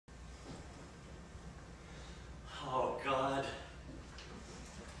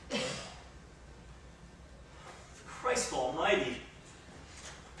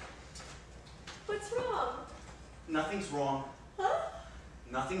Nothing's wrong. Huh?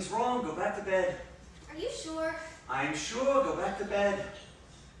 Nothing's wrong. Go back to bed. Are you sure? I'm sure. Go back to bed.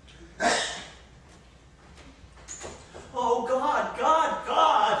 Oh, God, God,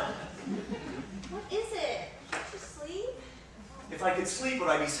 God! What is it? Can't you sleep? If I could sleep, would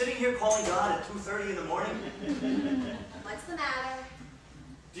I be sitting here calling God at 2:30 in the morning? What's the matter?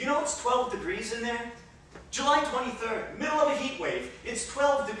 Do you know it's 12 degrees in there? July 23rd, middle of a heat wave. It's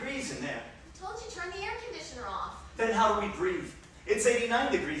 12 degrees in there. I told you turn the air conditioner off. Then how do we breathe? It's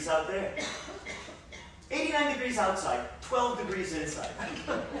 89 degrees out there. 89 degrees outside, 12 degrees inside.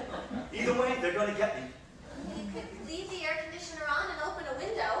 Either way, they're going to get me. You could leave the air conditioner on and open a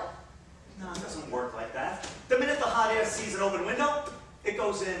window. No, it doesn't work like that. The minute the hot air sees an open window, it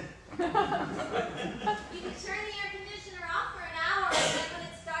goes in. You can turn the air conditioner off for an hour, and then when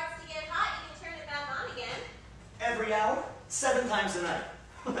it starts to get hot, you can turn it back on again. Every hour, 7 times a night.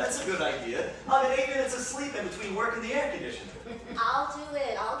 That's a good idea. I'm at 8 minutes of sleep in between work and the air conditioner. I'll do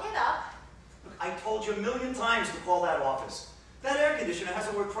it. I'll get up. Look, I told you a million times to call that office. That air conditioner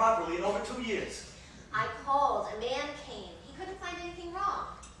hasn't worked properly in over 2 years. I called. A man came. He couldn't find anything wrong.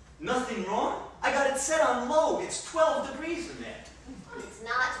 Nothing wrong? I got it set on low. It's 12 degrees in there. It's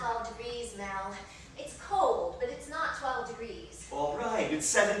not 12 degrees, Mel. It's cold, but it's not 12 degrees. All right, it's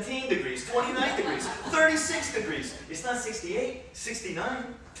 17 degrees, 29 degrees, 36 degrees. It's not 68,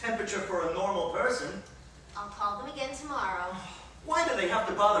 69. Temperature for a normal person. I'll call them again tomorrow. Why do they have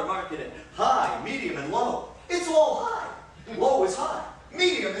to bother marking it high, medium, and low? It's all high. Low is high.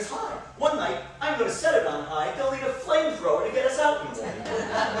 Medium is high. One night, I'm going to set it on high. They'll need a flamethrower to get us out in the morning.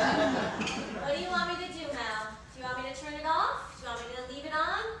 What do you want me to do, Mel? Do you want me to turn it off? Do you want me to leave it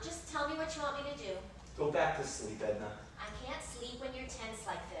on? Just tell me what you want me to do. Go back to sleep, Edna. I can't sleep when you're tense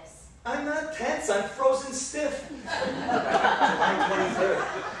like this. I'm not tense. I'm frozen stiff. July 23rd.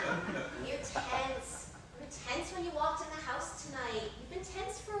 You're tense. You were tense when you walked in the house tonight. You've been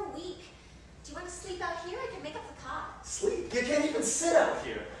tense for a week. Do you want to sleep out here? I can make up the cot. Sleep? You can't even sit out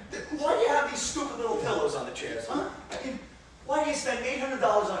here. Why do you have these stupid little pillows on the chairs, huh? I mean, why do you spend $800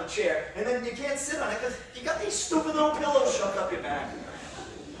 on a chair and then you can't sit on it because you got these stupid little pillows shoved up your back?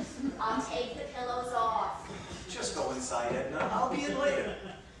 I'll take the pillows off. Just go inside, Edna. I'll be in later.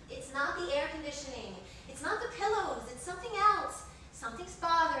 It's not the air conditioning. It's not the pillows. It's something else. Something's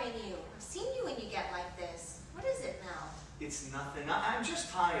bothering you. I've seen you when you get like this. What is it, Mel? It's nothing. I'm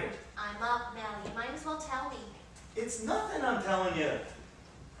just tired. I'm up, Mel. You might as well tell me. It's nothing, I'm telling you.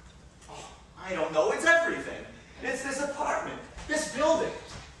 Oh, I don't know. It's everything. It's this apartment, this building.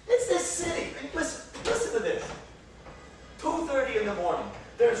 It's this city. Listen to this. 2:30 in the morning.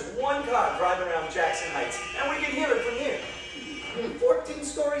 There's one car driving around Jackson Heights, and we can hear it from here. 14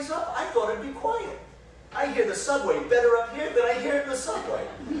 stories up, I thought it'd be quiet. I hear the subway better up here than I hear it in the subway.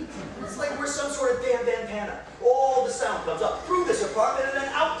 It's like we're some sort of damn antenna. All the sound comes up through this apartment and then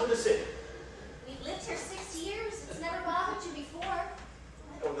out to the city. We've lived here 6 years. It's never bothered you before.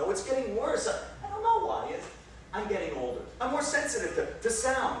 I don't know, it's getting worse. I don't know why. I'm getting older. I'm more sensitive to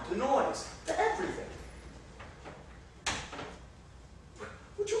sound, to noise, to everything.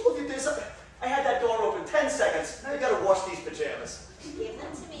 Would you look at this? I had that door open 10 seconds. Now you gotta wash these pajamas. Give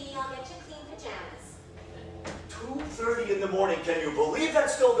them to me. I'll get you clean pajamas. 2:30 in the morning. Can you believe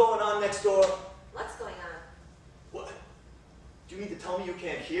that's still going on next door? What's going on? What? Do you mean to tell me you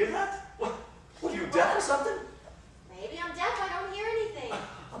can't hear that? What are you, deaf or something? Maybe I'm deaf. I don't hear anything.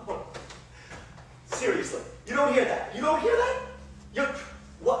 Seriously, you don't hear that? You don't hear that?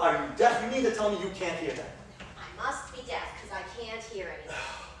 What, are you deaf? You mean to tell me you can't hear that? I must be deaf because I can't hear anything.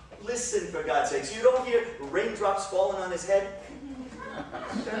 Listen, for God's sakes, you don't hear raindrops falling on his head?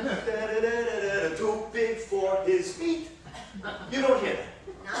 Too big for his feet. You don't hear that.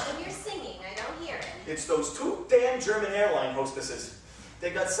 Not when you're singing. I don't hear it. It's those 2 damn German airline hostesses. They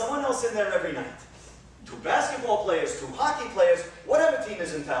got someone else in there every night. 2 basketball players, 2 hockey players, whatever team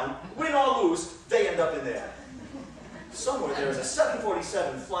is in town, win or lose, they end up in there. Somewhere there's a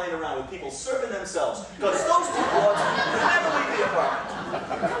 747 flying around with people serving themselves, because those 2 broads never leave the apartment.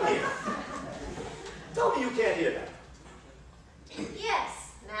 Come here. Tell me you can't hear that. Yes.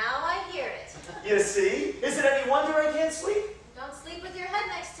 Now I hear it. You see? Is it any wonder I can't sleep? Don't sleep with your head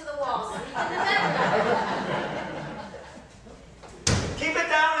next to the wall. Sleep in the bedroom. Keep it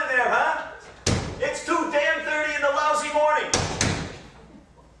down in there, huh? It's 2:30 in the lousy morning.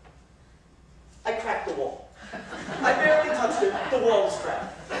 I cracked the wall. I barely touched it. The wall was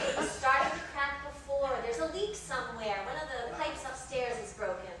cracked. It was starting to crack before. There's a leak somewhere. One of the pipes upstairs is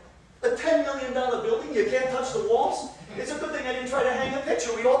broken. A $10 million building, you can't touch the walls? It's a good thing I didn't try to hang a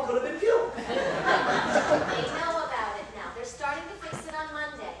picture. We all could have been killed. They know about it now. They're starting to fix it on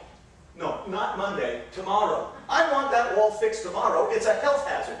Monday. No, not Monday. Tomorrow. I'm I want that wall fixed tomorrow. It's a health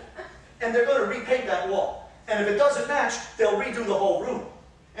hazard. And they're going to repaint that wall. And if it doesn't match, they'll redo the whole room.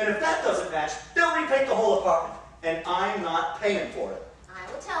 And if that doesn't match, they'll repaint the whole apartment. And I'm not paying for it. I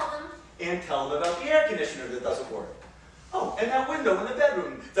will tell them. And tell them about the air conditioner that doesn't work. Oh, and that window in the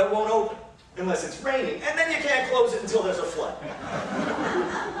bedroom that won't open unless it's raining, and then you can't close it until there's a flood.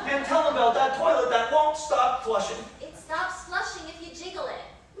 And tell them about that toilet that won't stop flushing. It stops flushing if you jiggle it.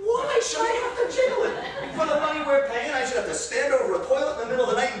 Why should I have to jiggle it? For the money we're paying, I should have to stand over a toilet in the middle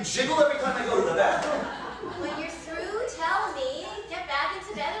of the night and jiggle every time I go to the bathroom. When you're through, tell me, get back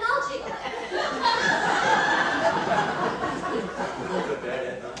into bed, and I'll jiggle it. Go to bed,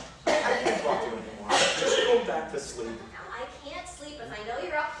 Edna. I can't talk to you anymore. Just go back to sleep. Now, I can't sleep if I know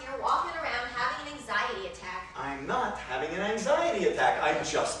you're up here walking around having an anxiety attack. I'm not having an anxiety attack. I'm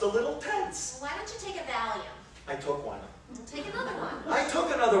just a little tense. Why don't you take a Valium? I took one. Take another one. I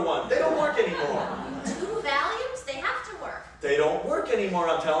took another one. They don't work anymore. 2 Valiums? They have to work. They don't work anymore,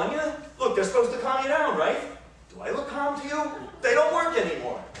 I'm telling you. Look, they're supposed to calm you down, right? Do I look calm to you? They don't work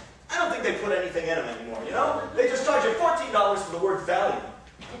anymore. I don't think they put anything in them anymore, you know? They just charge you $14 for the word Valium.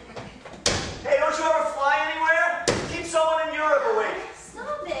 Hey, don't you ever fly anywhere? Keep someone in Europe awake.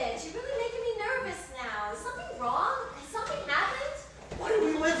 Stop it. You're really making me nervous now. Is something wrong? Has something happened? Why do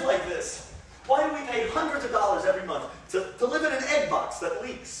we live like this? Why do we pay hundreds of dollars every month to live in an egg box that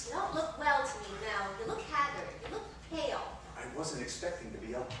leaks? You don't look well to me now. You look haggard. You look pale. I wasn't expecting to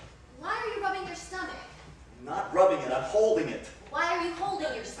be up. Why are you rubbing your stomach? I'm not rubbing it, I'm holding it. Why are you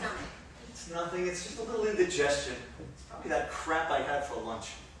holding your stomach? It's nothing, it's just a little indigestion. It's probably that crap I had for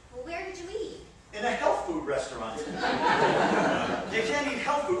lunch. Well, where did you eat? In a health food restaurant. You can't eat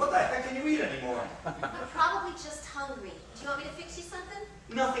health food. What the heck can you eat anymore? You're probably just hungry. Do you want me to fix you something?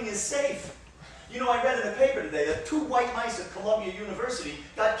 Nothing is safe. You know, I read in the paper today that 2 white mice at Columbia University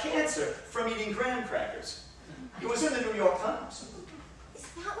got cancer from eating graham crackers. It was in the New York Times. Is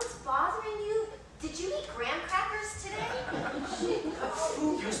that what's bothering you? Did you eat graham crackers today?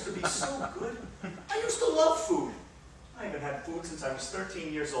 Food used to be so good. I used to love food. I haven't had food since I was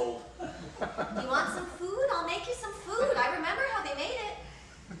 13 years old. You want some food? I'll make you some food. I remember how they made it.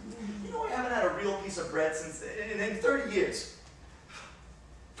 You know, I haven't had a real piece of bread since in 30 years.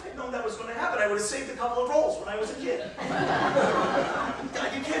 If I'd known that was going to happen, I would have saved a couple of rolls when I was a kid.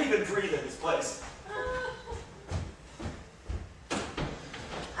 God, you can't even breathe in this place.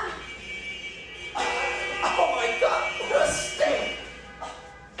 Oh my God, what a stink!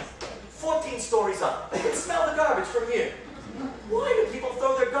 14 stories up. I can smell the garbage from here. Why do people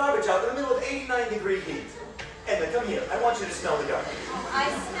throw their garbage out in the middle of 89-degree heat? Edna, come here. I want you to smell the garbage. I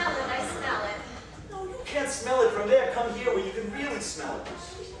smell it. I smell it. No, you can't smell it from there. Come here where you can really smell it.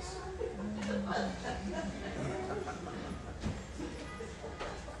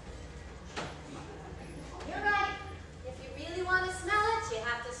 You're right. If you really want to smell it, you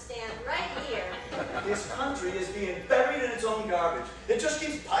have to stand right here. This country is being buried in its own garbage. It just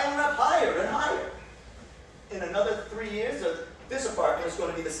keeps piling up higher and higher. In another 3 years, this apartment is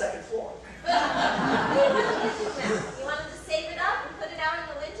going to be the 2nd floor. What do you want them to do now? You want them to save it up and put it out in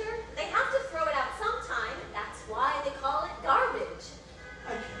the winter? They have to throw it out sometime. That's why they call it garbage.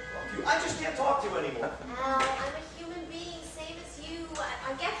 I can't talk to you. I just can't talk to you anymore. Al, I'm a human being, same as you.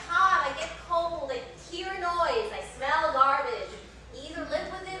 I get hot, I get cold, I hear noise, I smell garbage. You either live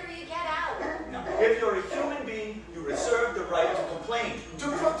with it or you get out. Now, if you're a human being, you reserve the right to complain,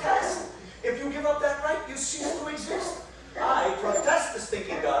 to protest. If you give up that right, you cease to exist. I protest the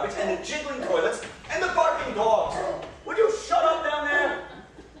stinking garbage and the jiggling toilets and the barking dogs. Would you shut up down there?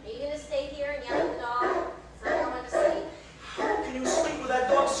 Are you going to stay here and yell at the dog? It's not going to sleep. How can you sleep with that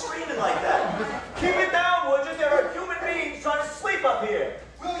dog screaming like that? Keep it down, would you? There are human beings trying to sleep up here.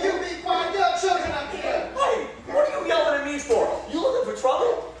 Will you be quiet? There are children up here. Hey, what are you yelling at me for? You looking for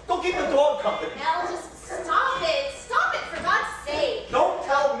trouble? Don't keep the dog company. Al, just stop it. Stop it, for God's sake. Don't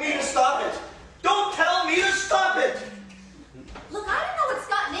tell me to stop it. Don't tell me to stop it. Look, I don't know what's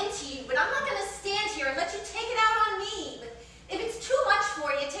gotten into you, but I'm not going to stand here and let you take it out on me. But if it's too much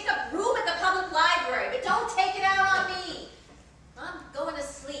for you, take up room at the public library, but don't take it out on me. I'm going to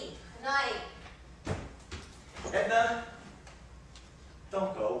sleep. Good night. Edna,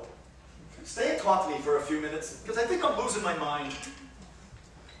 don't go. Stay and talk to me for a few minutes, because I think I'm losing my mind.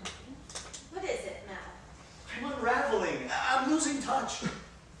 What is it now? I'm unraveling. I'm losing touch. You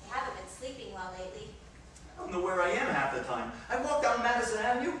haven't been sleeping well lately. I don't know where I am half the time. I walk down Madison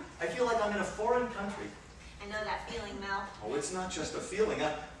Avenue, I feel like I'm in a foreign country. I know that feeling, Mel. Oh, it's not just a feeling.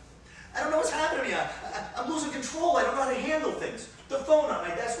 I don't know what's happening to me. I'm losing control. I don't know how to handle things. The phone on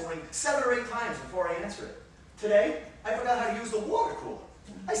my desk will ring 7 or 8 times before I answer it. Today, I forgot how to use the water cooler.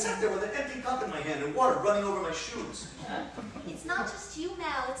 I sat there with an empty cup in my hand and water running over my shoes. It's not just you,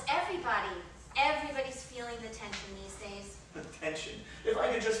 Mel. It's everybody. Everybody's feeling the tension these days. The tension. If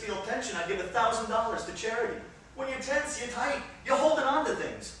I could just feel tension, I'd give $1,000 to charity. When you're tense, you're tight. You're holding on to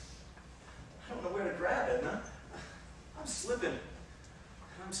things. I don't know where to grab, Edna. I'm slipping.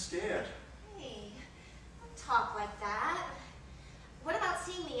 I'm scared. Hey, don't talk like that. What about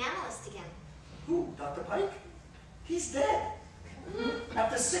seeing the analyst again? Who? Dr. Pike? He's dead.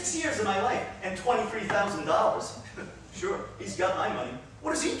 After 6 years of my life and $23,000. Sure, he's got my money.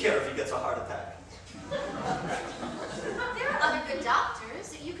 What does he care if he gets a heart attack? There are other good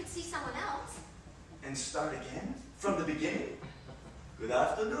doctors. You could see someone else. And start again? From the beginning? Good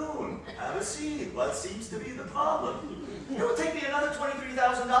afternoon. Have a seat. What seems to be the problem? It will take me another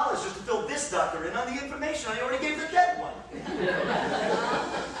 $23,000 just to fill this doctor in on the information I already gave the dead one.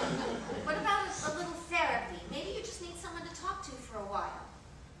 What about a little therapy? Maybe you just need someone to talk to for a while.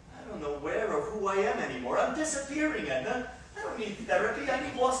 I don't know where or who I am anymore. I'm disappearing, Edna. I don't need therapy. I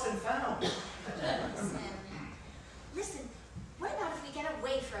need lost and found. Listen, what about if we get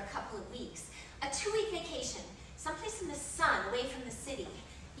away for a couple of weeks? A 2-week vacation, someplace in the sun, away from the city.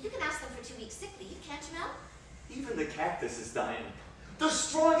 You can ask them for 2 weeks sick leave, can't you, Mel? Even the cactus is dying. The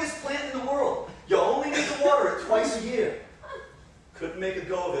strongest plant in the world. You only need to water it twice a year. Couldn't make a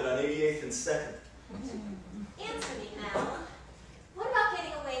go of it on 88th and 2nd. Answer me, Mel. What about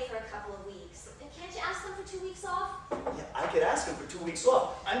getting away for a couple of weeks? Can't you ask them for 2 weeks off? Yeah, I could ask them for 2 weeks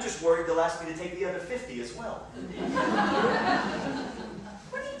off. I'm just worried they'll ask me to take the other 50 as well.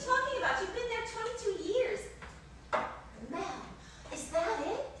 What are you talking about? You've been there 22 years. Mel, is that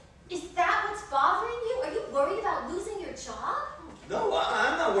it? Is that what's bothering you? Are you worried about losing your job? No,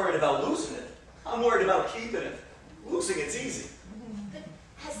 I'm not worried about losing it. I'm worried about keeping it. Losing it's easy. But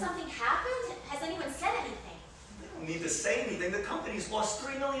has something happened? Has anyone said anything? They don't need to say anything. The company's lost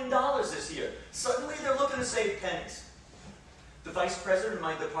 $3 million this year. Suddenly they're looking to save pennies. The vice president of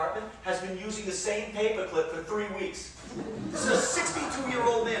my department has been using the same paperclip for 3 weeks. This is a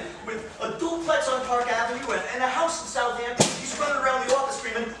 62-year-old man with a duplex on Park Avenue and a house in Southampton. He's running around the office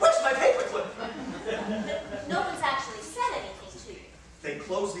screaming, "Where's my paperclip?" But no one's actually said anything to you. They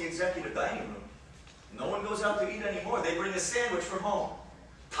closed the executive dining room. No one goes out to eat anymore. They bring a sandwich from home.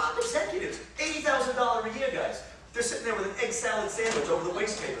 Top executives, $80,000 a year, guys. They're sitting there with an egg salad sandwich over the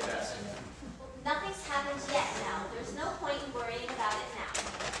waste paper basket. Nothing's happened yet, Mel. There's no point in worrying about it now.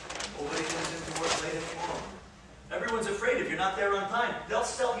 Nobody comes into work late anymore. Everyone's afraid if you're not there on time, they'll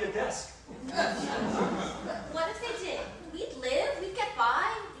sell your desk. What if they did? We'd live, we'd get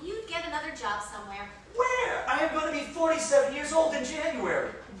by, you'd get another job somewhere. Where? I am going to be 47 years old in January.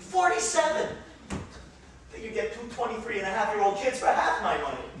 47! Then you get two 23-and-a-half-year-old kids for half my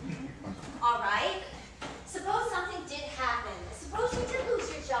money. All right. Suppose something did happen. Suppose you did lose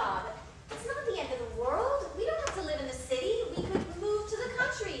your job. It's not the end of the world. We don't have to live in the city. We could move to the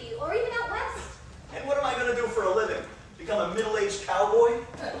country or even out west. And what am I going to do for a living? Become a middle-aged cowboy?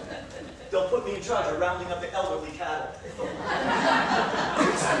 They'll put me in charge of rounding up the elderly cattle.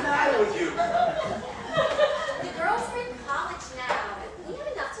 What's the matter with you? The girls are in college now. We have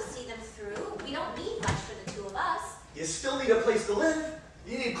enough to see them through. We don't need much for the two of us. You still need a place to live.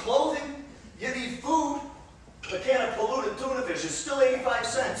 You need clothing. You need food. A can of polluted tuna fish is still 85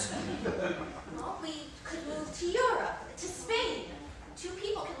 cents. Well, we could move to Europe, to Spain. 2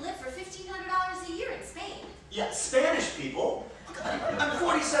 people can live for $1,500 a year in Spain. Yeah, Spanish people. I'm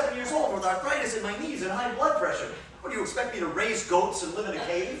 47 years old with arthritis in my knees and high blood pressure. What, do you expect me to raise goats and live in a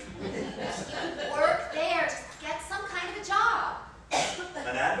cave? You could work there to get some kind of a job.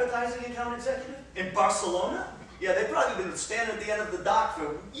 An advertising account executive? In Barcelona? Yeah, they've probably been standing at the end of the dock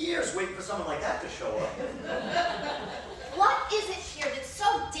for years waiting for someone like that to show up. What is it here that's so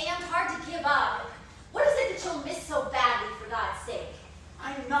damned hard to give up? What is it that you'll miss so badly, for God's sake?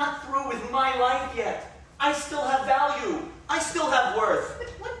 I'm not through with my life yet. I still have value. I still have worth.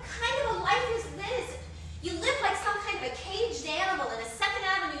 But what kind of a life is this? You live like some kind of a caged animal in a 2nd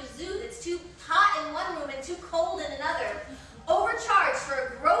Avenue zoo that's too hot in one room and too cold in another. Overcharged for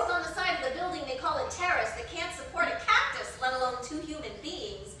a growth on the side of the building they call a terrace that can't support a cactus, let alone 2 human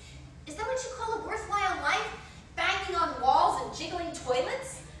beings. Is that what you call a worthwhile life? Banging on walls and jiggling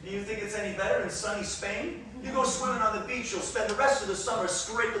toilets? Do you think it's any better in sunny Spain? You go swimming on the beach, you'll spend the rest of the summer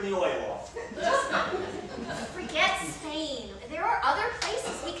scraping the oil off. Forget Spain. There are other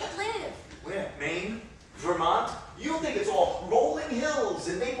places we could live. Where? Maine? Vermont? You think it's all rolling hills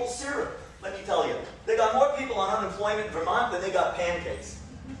and maple syrup. Let me tell you, they got more people on unemployment in Vermont than they got pancakes.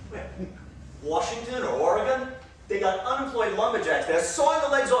 Where? Washington or Oregon? They got unemployed lumberjacks there sawing the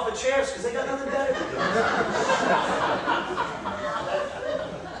legs off of chairs because they got nothing better to do.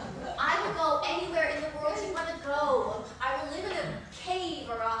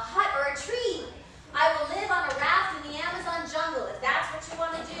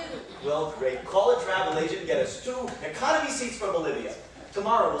 great. Call a travel agent and get us 2 economy seats for Bolivia.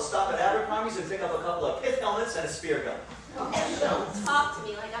 Tomorrow we'll stop at Abercrombie's and pick up a couple of pith helmets and a spear gun. Don't talk to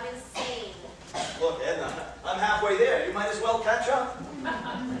me like I'm insane. Look, Edna, I'm halfway there. You might as well catch up.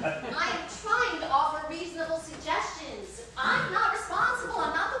 I am trying to offer reasonable suggestions. I'm not responsible.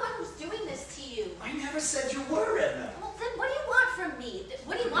 I'm not the one who's doing this to you. I never said you were, Edna. Well, then what do you want from me?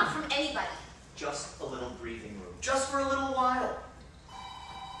 What do you want from anybody? Just a little breathing room. Just for a little while.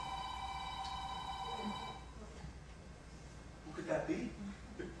 Who could that be?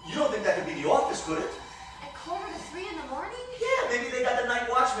 You don't think that could be the office, could it? At 2:45 in the morning? Yeah, maybe they got the night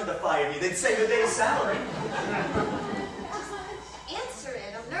watchman to fire me. They'd save a day's salary. Just answer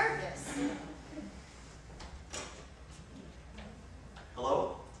it. I'm nervous.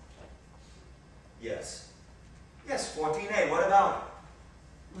 Hello? Yes. Yes, 14A. What about it?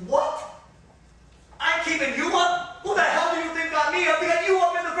 What? I'm keeping you up? Who the hell do you think got me up to get you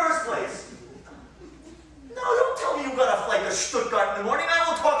up in the first place? No, don't tell me you got a flight to Stuttgart in the morning. I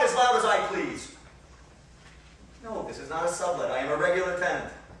will talk as loud as I please. No, this is not a sublet. I am a regular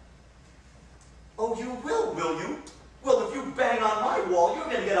tenant. Oh, you will you? Well, if you bang on my wall, you're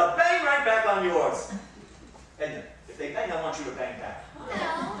going to get a bang right back on yours. Edna, if they bang, I want you to bang back.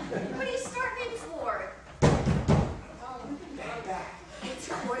 Well, what are you starting for? Bang back. It's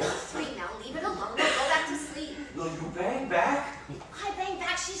 2:45 now. Leave it alone. I'll go back to sleep. Will you bang back? I bang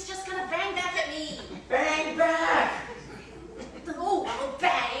back. She's just gonna bang back at me. Bang back! Oh, I'll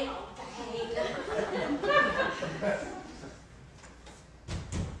bang. I'll bang.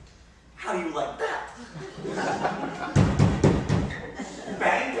 How do you like that?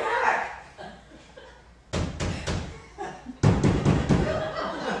 Bang back!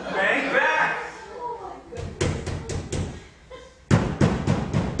 Bang back!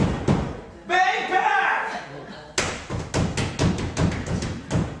 Bang back!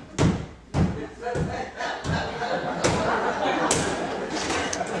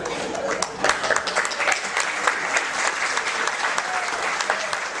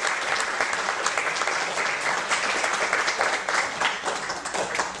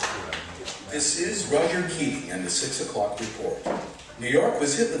 This is Roger Keating and the 6 o'clock report. New York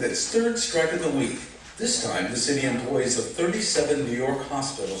was hit with its 3rd strike of the week. This time, the city employees of 37 New York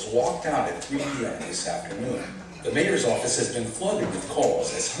hospitals walked out at 3 p.m. this afternoon. The mayor's office has been flooded with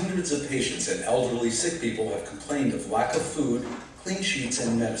calls as hundreds of patients and elderly sick people have complained of lack of food, clean sheets,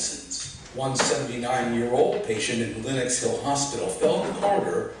 and medicines. One 79-year-old patient in Lenox Hill Hospital fell in the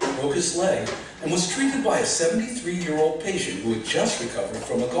corridor, broke his leg, and was treated by a 73-year-old patient who had just recovered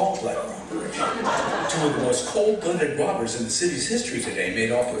from a gallbladder operation. 2 of the most cold-blooded robbers in the city's history today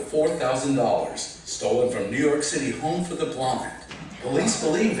made off with $4,000, stolen from New York City Home for the Blind. Police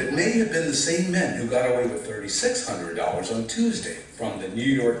believe it may have been the same men who got away with $3,600 on Tuesday from the New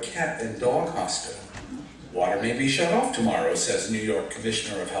York Cat and Dog Hospital. Water may be shut off tomorrow, says New York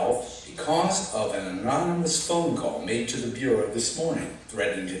Commissioner of Health, because of an anonymous phone call made to the Bureau this morning,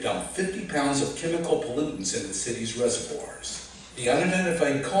 threatening to dump 50 pounds of chemical pollutants in the city's reservoirs. The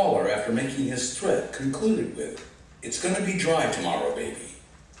unidentified caller, after making his threat, concluded with, "It's going to be dry tomorrow, baby."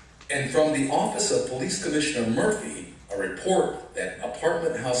 And from the Office of Police Commissioner Murphy, a report that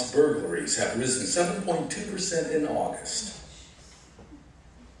apartment house burglaries have risen 7.2% in August.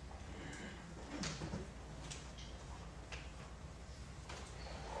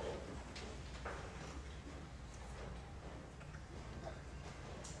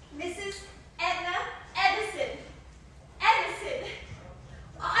 Mrs. Edna Edison. Edison.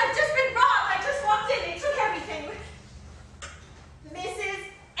 I've just been robbed. I just walked in. They took everything. Mrs.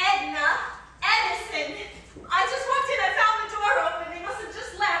 Edna Edison. I just walked in. I found the door open. They must have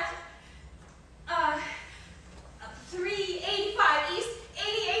just left. 385 East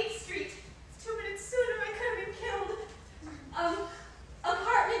 88th Street. 2 minutes sooner, I could have been killed.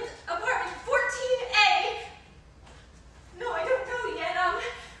 Apartment 14A. No, I don't know yet.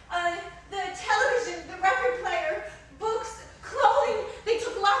 The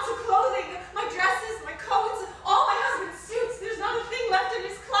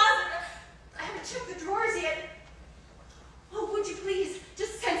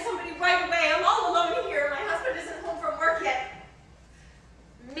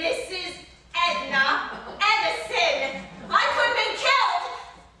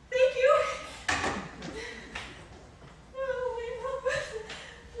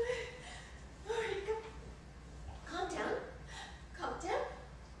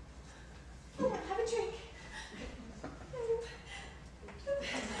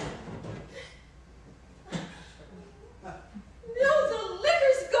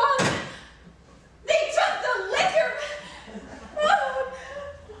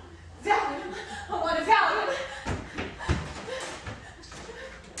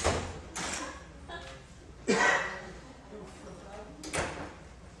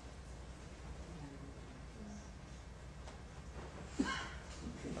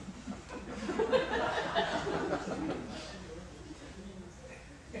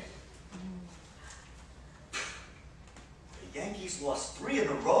She's lost 3 in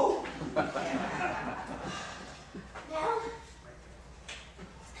a row? Mel?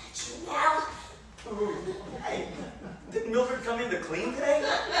 Is that you, Mel? Hey, did Mildred come in to clean today?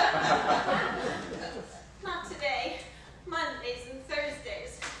 Not today. Mondays and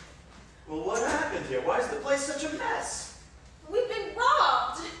Thursdays. Well, what happened here? Why is the place such a mess? We've been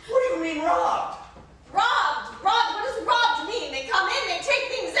robbed. What do you mean robbed? Robbed? Robbed? What does robbed mean? They come in, they take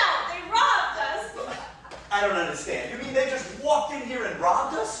things out. They robbed us. I don't understand. You mean they just walked in here and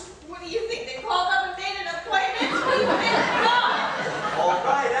robbed us? What do you think? They called up and made an appointment? We've been robbed. All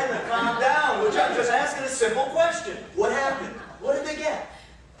right, Edna, calm down. Which I'm just asking a simple question. What happened? What did they get?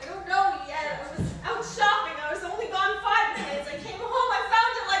 I don't know yet. I was out shopping. I was only gone 5 minutes. I came home. I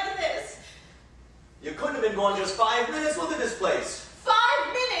found it like this. You couldn't have been gone just 5 minutes. Look at this place. 5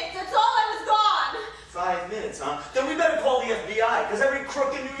 minutes. That's all I was gone. 5 minutes, huh? Then we better call the FBI, because every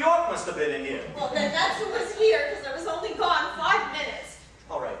crook in New York must have been in here. Well, then that's who was here, because I was only gone 5 minutes.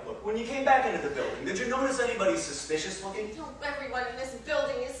 All right, look, when you came back into the building, did you notice anybody suspicious looking? Oh, everyone in this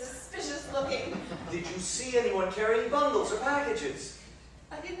building is suspicious looking. Did you see anyone carrying bundles or packages?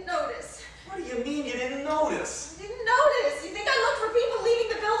 I didn't notice. What do you mean you didn't notice? I didn't notice. You think I looked for people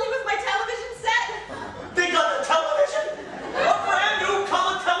leaving the building with my television set? They got the television? A brand new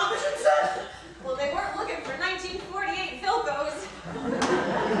color television set? Well, they weren't looking for 1948 Philcos.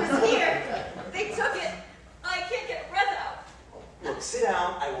 It was here. They took it. I can't get a breath out. Look, sit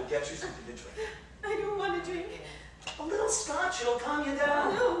down. I will get you something to drink. I don't want to drink. A little scotch, it'll calm you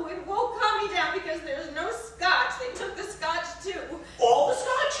down. No, it won't calm me down because there's no scotch. They took the scotch too. All the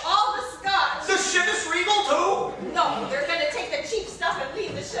scotch? All the scotch. The Chivas Regal too? No, they're going to take the cheap stuff and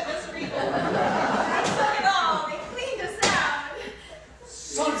leave the Chivas Regal. They took it all. They cleaned us out.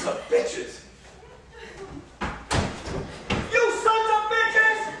 Sons of bitches. You sons of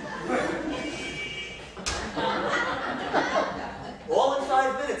bitches! All in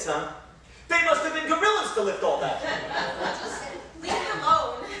 5 minutes, huh? They must have been gorillas to lift all that. Just leave it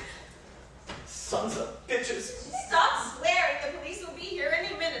alone. Sons of bitches. Stop swearing. The police will be here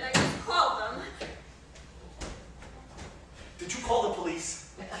any minute. I just called them. Did you call the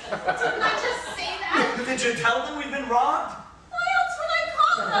police? Didn't I just say that? Did you tell them we've been robbed? Why else would I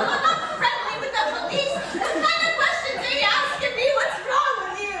call them? I'm not friendly with the police. What kind of questions are you asking me? What's wrong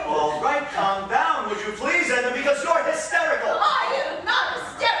with you? All right, calm down, would you please, Edna, because you're hysterical. I am not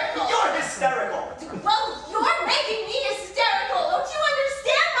hysterical. You're hysterical. Well, you're making me hysterical. Don't you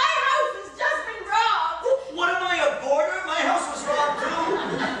understand? My house has just been robbed. What am I, a boarder? My house was robbed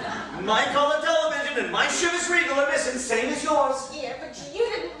too. My color television and my Chivas Regal are missing, same as yours. Yeah, but you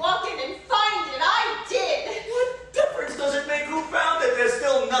didn't walk in and find it. I did. What difference does it make who found it? There's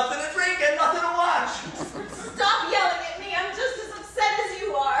still nothing to drink and nothing to watch. Stop yelling at me. I'm just as upset as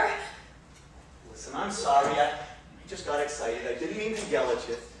you are. Listen, I'm sorry. I just got excited. I didn't mean to yell at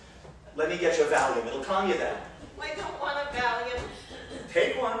you. Let me get you a Valium. It'll calm you down. I don't want a Valium.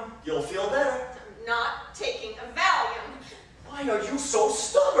 Take one. You'll feel better. I'm not taking a Valium. Why are you so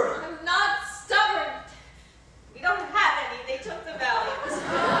stubborn? I'm not stubborn. We don't have any. They took the Valiums.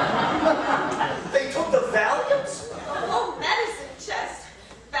 They took the Valiums? The whole medicine chest.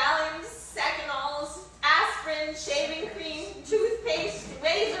 Valiums, Secanols, aspirin, shaving cream, toothpaste,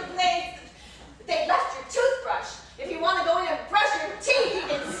 razor blades. They left your toothbrush. If you want to go in and brush your teeth, you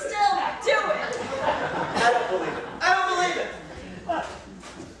can still do it. I don't believe it. I don't believe it.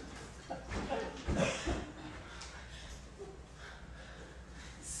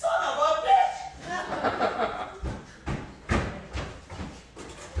 Son of a bitch!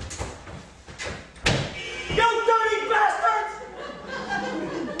 You dirty bastards!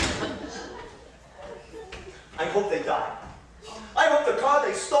 I hope they die. I hope the car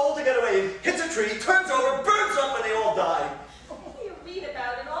they stole to get away hits a tree, turns over, burns up, and they all die. You read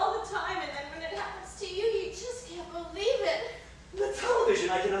about it all the time, and then when it happens to you, you just can't believe it. The television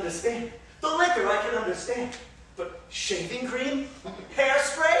I can understand. The liquor I can understand. But shaving cream?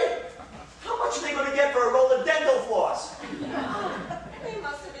 Hairspray? How much are they going to get for a roll of dental floss? They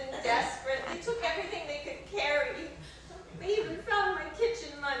must have been desperate. They took everything they could carry. They even found my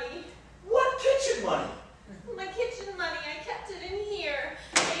kitchen money. What kitchen money? My kitchen money, I kept it in here.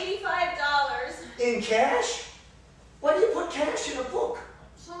 $85. In cash? Why do you put cash in a book?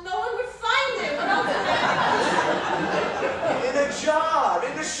 So no one would find it. What else would I do? In a jar,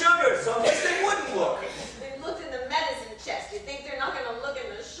 in the sugar, someplace they wouldn't look. They looked in the medicine chest. You think they're not going to look in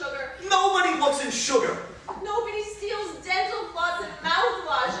the sugar? Nobody looks in sugar. Nobody's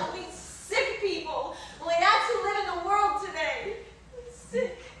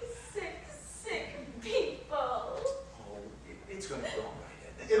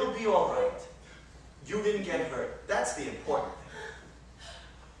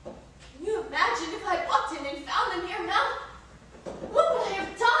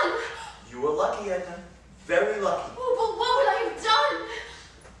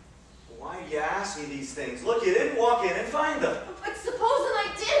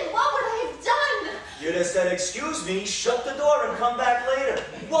should have said, excuse me, shut the door and come back later.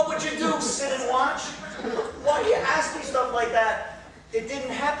 What would you do, sit and watch? Why do you ask me stuff like that? It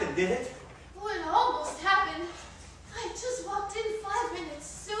didn't happen, did it? Well, it almost happened. I just walked in 5 minutes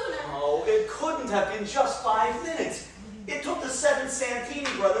sooner. Oh, it couldn't have been just 5 minutes. It took the 7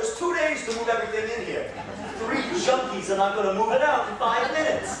 Santini brothers 2 days to move everything in here. 3 junkies are not going to move it out in 5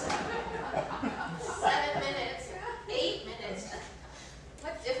 minutes. 7 minutes, 8 minutes.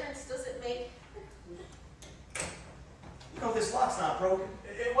 What difference does it make? You know, this lock's not broken.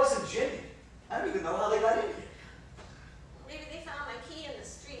 It wasn't Jimmy. I don't even know how they got in here. Maybe they found my key in the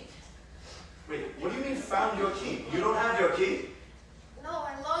street. Wait, what do you mean found your key? You don't have your key? No,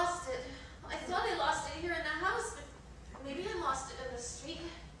 I lost it. I thought I lost it here in the house, but maybe I lost it in the street.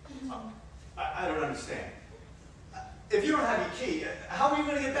 I don't understand. If you don't have your key, how are you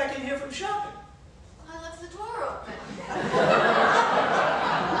going to get back in here from shopping? I left the door open.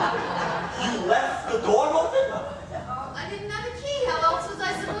 You left the door open? I didn't have a key. How else was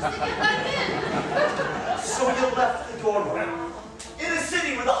I supposed to get back in? So you left the door open. In a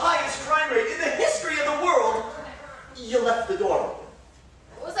city with the highest crime rate in the history of the world, you left the door open.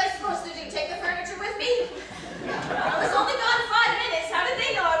 What was I supposed to do? Take the furniture with me? I was only gone 5 minutes. How did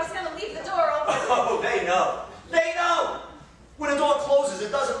they know I was going to leave the door open? Oh, they know. They know. When a door closes,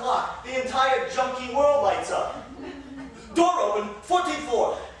 it doesn't lock. The entire junkie world lights up. Door open, 14th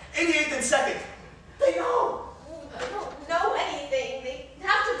floor, 88th and 2nd. They know. They don't know anything. They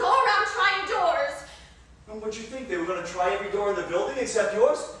have to go around trying doors. And what'd you think? They were going to try every door in the building except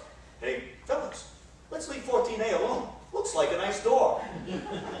yours? Hey, fellas, let's leave 14A alone. Looks like a nice door.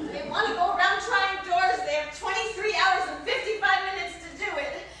 They want to go around trying doors. They have 23 hours and 55 minutes to do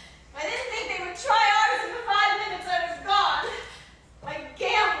it. I didn't think they would try ours in the 5 minutes I was gone. I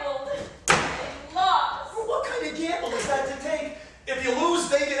gambled. I lost. Well, what kind of gamble is that to take? If you lose,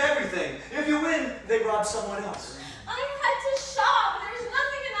 they get everything. If you win, they rob someone else. I had to shop. There's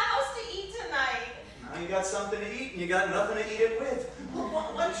nothing in the house to eat tonight. Now you got something to eat, and you got nothing to eat it with. Well,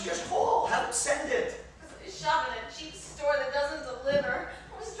 why don't you just call? Have them send it. I was shopping at a cheap store that doesn't deliver.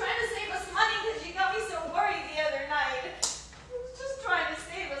 I was trying to save us money because you got me so worried the other night. I was just trying to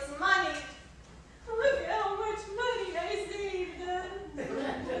save us money. Look at how much money I saved.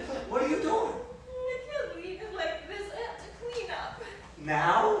 What are you doing? I can't leave it like this. I have to clean up.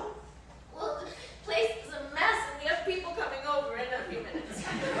 Now? Well, the place is a mess and we have people coming over in a few minutes.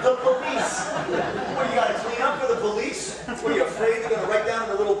 The police. What, you got to clean up for the police? Were you afraid they're going to write down in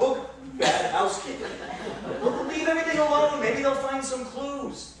the little book? Bad housekeeping. Well, leave everything alone. Maybe they'll find some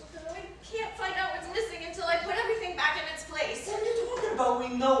clues. I can't find out what's missing until I put everything back in its place. What are you talking about? We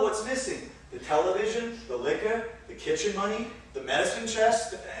know what's missing. The television, the liquor, the kitchen money, the medicine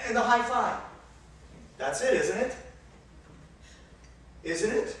chest, and the hi-fi. That's it, isn't it?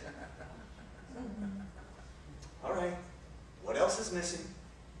 Isn't it? All right. What else is missing?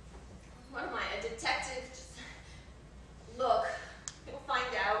 What am I, a detective? Just look. You'll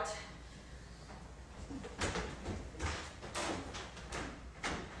find out.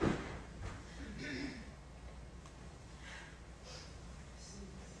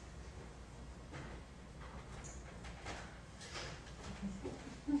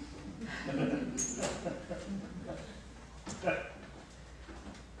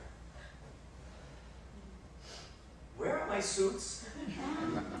 Where are my suits?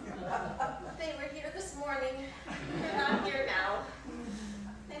 They were here this morning. They're not here now.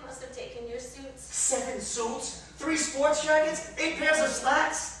 They must have taken your suits. 7 suits? 3 sports jackets? 8 pairs of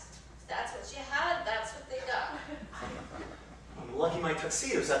slacks? If that's what you had, that's what they got. I'm lucky my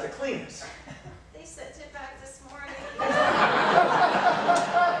tuxedo's at the cleaners. They sent it back this morning.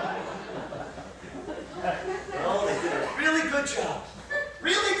 Oh, they did a really good job.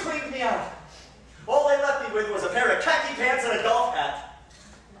 Really cleaned me out. All they left me with was a pair of khaki pants and a golf hat.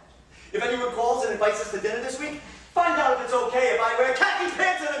 If anyone calls and invites us to dinner this week, find out if it's okay if I wear khaki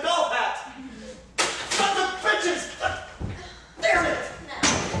pants and a golf hat. Sons of bitches! Damn it!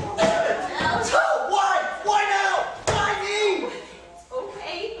 No. Damn it! No. So, why? Why now? Why me? It's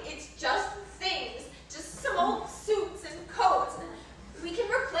okay. It's just things. Just some old suits and coats. We can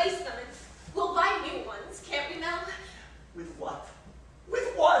replace them and we'll buy new ones, can't we, Mel? With what?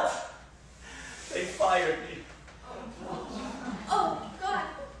 With what? They fired me. Oh, God.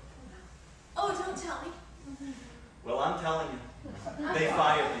 Oh, don't tell me. Well, I'm telling you. They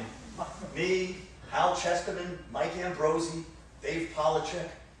fired me. Me, Hal Chesterman, Mike Ambrosi, Dave Polachek,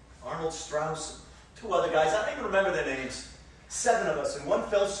 Arnold Strauss, 2 other guys. I don't even remember their names. 7 of us in one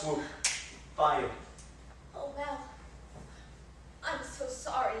fell swoop. Fired. Oh, Mel. I'm so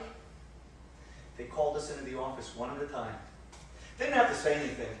sorry. They called us into the office one at a time. Didn't have to say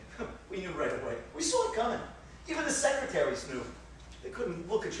anything. We knew right away. We saw it coming. Even the secretaries knew. They couldn't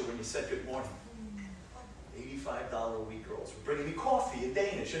look at you when you said good morning. $85 a week girls were bringing me coffee in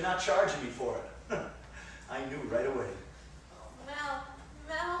Danish and not charging me for it. I knew right away. Mel.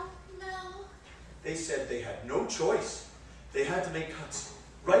 They said they had no choice. They had to make cuts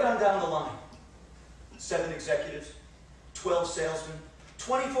right on down the line. 7 executives, 12 salesmen,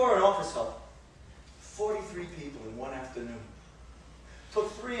 24 in office help, 43 people in one afternoon.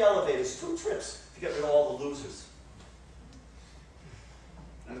 Took 3 elevators, 2 trips to get rid of all the losers.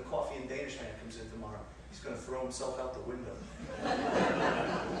 And the coffee and Danish man comes in tomorrow. He's going to throw himself out the window. I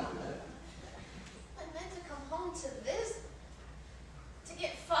meant to come home to this. To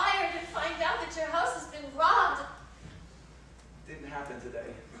get fired and find out that your house has been robbed. Didn't happen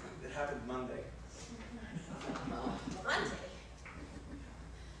today. It happened Monday. Monday?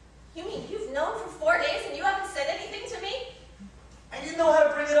 You mean you've known for 4 days and you haven't said anything to me? I didn't know how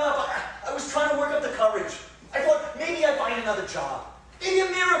to bring it up. I was trying to work up the courage. I thought maybe I'd find another job. Maybe a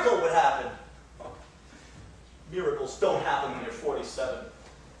miracle would happen. Miracles don't happen when you're 47.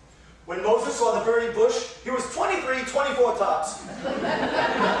 When Moses saw the burning bush, he was 23, 24 tops.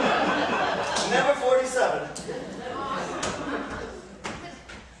 Never 47.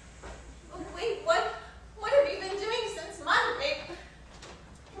 Wait, what have you been doing since Monday?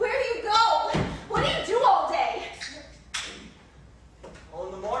 Where do you go? What do you do all day? Well,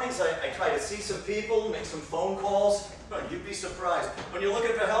 in the mornings, I try to see some people, make some phone calls. You'd be surprised. When you're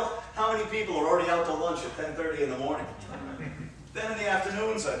looking for help, how many people are already out to lunch at 10:30 in the morning? Then in the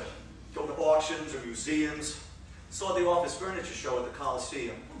afternoons, I go to auctions or museums. Saw the office furniture show at the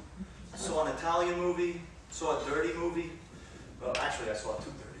Coliseum. Saw an Italian movie. Saw a dirty movie. Well, actually, I saw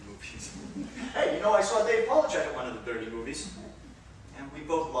 2 dirty movies. Hey, you know, I saw Dave Polachek at one of the dirty movies. And we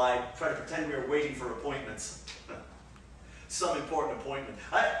both lied, tried to pretend we were waiting for appointments. Some important appointment.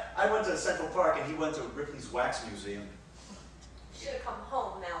 I went to Central Park and he went to Ripley's Wax Museum. Should have come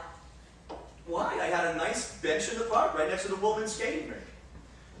home now. Why? I had a nice bench in the park right next to the Woolman skating rink.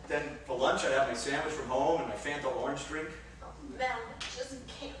 Then for lunch I'd have my sandwich from home and my Fanta orange drink. Oh, Mel, I just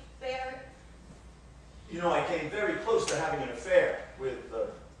can't bear it. You know, I came very close to having an affair with a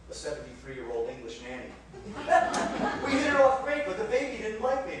 73-year-old English nanny. We hit it off great, but the baby didn't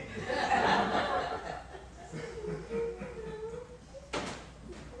like me.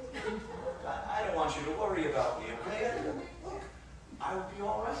 I don't want you to worry about me, okay? Look, I will be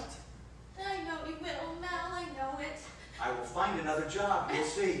all right. I know you will, Mel, I know it. I will find another job, you'll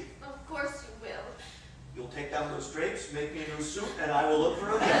see. Of course you will. You'll take down those drapes, make me a new suit, and I will look for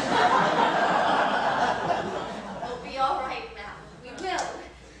a job. We'll be all right, Mel. We will.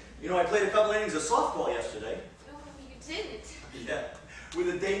 You know, I played a couple innings of softball yesterday. No, you didn't. Yeah, with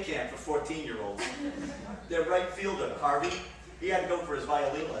a day camp for 14-year-olds. Their right fielder, Harvey, he had to go for his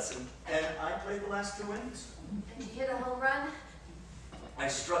violin lesson, and I played the last 2 innings. Did you hit a home run? I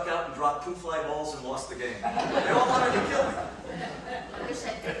struck out and dropped 2 fly balls and lost the game. They all wanted to kill me. I wish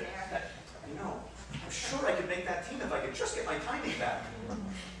I'd been there. You know, I'm sure I could make that team if I could just get my timing back.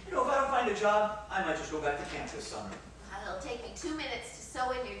 You know, if I don't find a job, I might just go back to camp this summer. Well, it'll take me 2 minutes to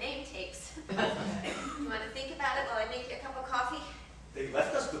sew in your name tapes. You want to think about it while I make you a cup of coffee? They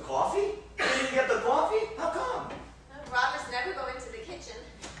left us the coffee? They didn't get the coffee? How come? Robbers never go into the kitchen.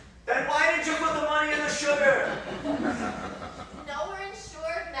 Then why did you put the money in the sugar? No, we're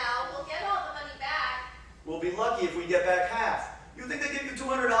insured now. We'll get all the money back. We'll be lucky if we get back half. You think they give you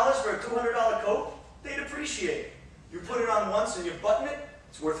 $200 for a $200 coat? They'd appreciate it. You put it on once and you button it,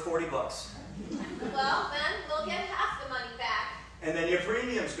 it's worth 40 bucks. Well, then we'll get half the money back. And then your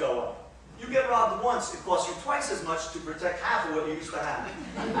premiums go up. You get robbed once, it costs you twice as much to protect half of what you used to have.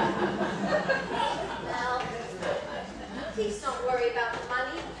 Well, please don't worry about the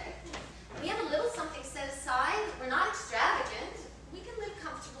money. We have a little something set aside. We're not extravagant. We can live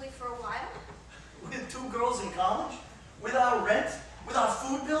comfortably for a while. With 2 girls in college? Without rent? Without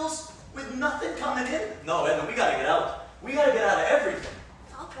food bills? With nothing coming in? No, Edna, we gotta get out. We gotta get out of everything.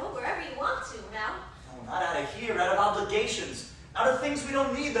 I'll go wherever you want to, Mel. No, not out of here, out of obligations. Out of things we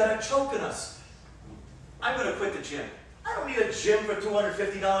don't need that are choking us. I'm gonna quit the gym. I don't need a gym for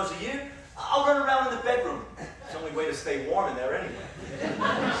 $250 a year. I'll run around in the bedroom. It's the only way to stay warm in there anyway.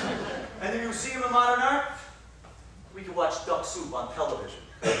 And the Museum of Modern Art? We can watch Duck Soup on television.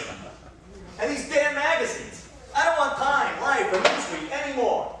 And these damn magazines. I don't want Time, Life, or Newsweek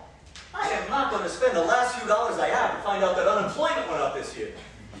anymore. I am not going to spend the last few dollars I have to find out that unemployment went up this year.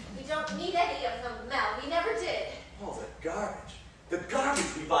 We don't need any of them, Mel. We never did. Oh, the garbage. The garbage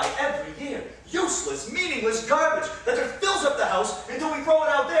we buy every year. Useless, meaningless garbage that just fills up the house until we throw it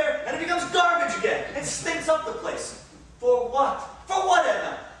out there and it becomes garbage again. It stinks up the place. For what? For what,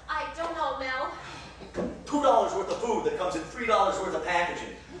 Edna? I don't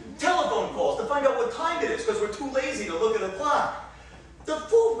packaging. Telephone calls to find out what time it is because we're too lazy to look at the clock. The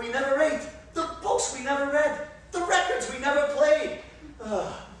food we never ate. The books we never read. The records we never played.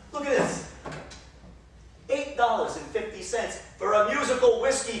 Look at this. $8.50 for a musical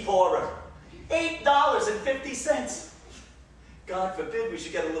whiskey pourer. $8.50. God forbid we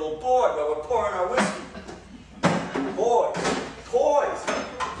should get a little bored while we're pouring our whiskey. Bored. Toys.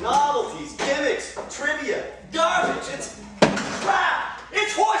 Novelties. Gimmicks. Trivia. Garbage. It's crap.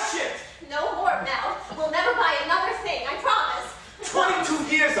 It's horseshit. No more, Mel. We'll never buy another thing, I promise.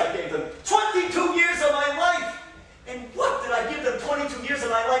 22 years I gave them. 22 years of my life. And what did I give them 22 years of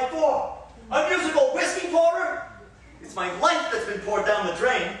my life for? A musical whiskey pourer? It's my life that's been poured down the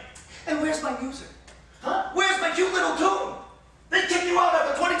drain. And where's my music? Huh? Where's my cute little tune? They kicked you out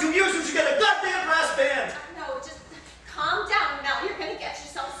after 22 years. You should get a goddamn brass band. No, just calm down, Mel. You're gonna get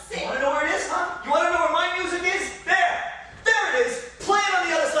yourself sick. You want to know where it is, huh? You want to know where my music is? There. There it is. Playing on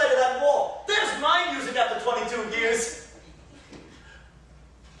the other side of that wall. There's my music after 22 years.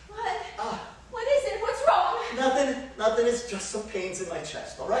 What? What is it? What's wrong? Nothing. It's just some pains in my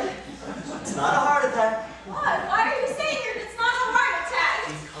chest, all right? It's not a heart attack. What? Why are you saying it's not a heart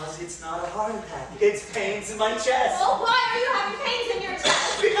attack? Because it's not a heart attack. It's pains in my chest. Well, why are you having pains in your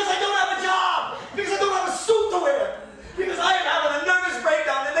chest? Because I don't have a job. Because I don't have a suit to wear. Because I am having a nervous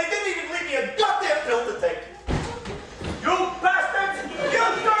breakdown and they didn't even leave me a goddamn pill to take. You bastards! You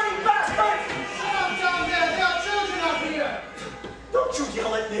dirty bastards! Shut up down there! There are children up here! Don't you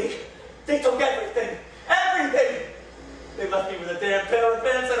yell at me. They took everything. Everything. They left me with a damn pair of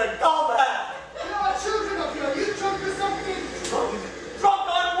pants and a golf hat. There are children up here! You drunk or something? Drunk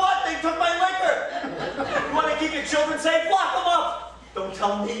on what? They took my liquor. You want to keep your children safe? Lock them up. Don't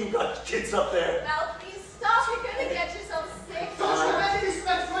tell me you got kids up there. Mel, please stop. You're gonna get yourself sick. Don't you have any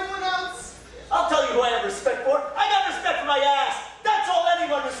respect for anyone else? I'll tell you who I have respect for. I got respect for my ass. That's all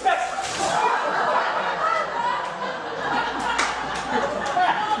anyone respects.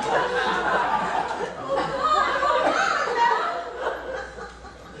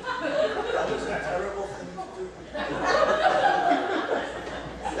 That was a terrible thing to do.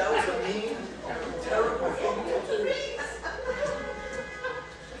 That was a mean, terrible thing to do.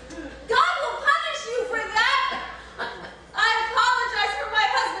 God will punish you for that. I apologize for my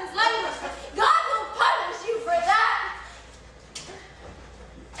husband's language. God will punish you for that.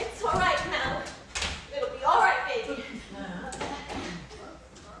 It's all right, Mel. It'll be all right, baby.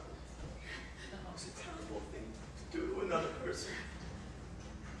 That was a terrible thing to do to another person.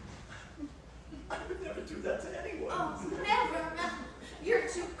 I would never do that to anyone. Oh, never, Mel. You're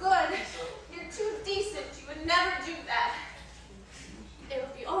too good. You're too decent. You would never do that.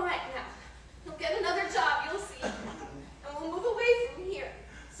 It'll be all right now. You'll get another job, you'll see. And we'll move away from here.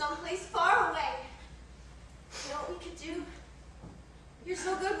 Someplace far away. You know what we could do? You're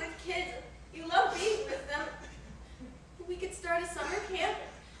so good with kids. You love being with them. We could start a summer camp.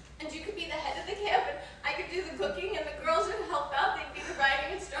 And you could be the head of the camp. And I could do the cooking. And the girls would help out. They'd be the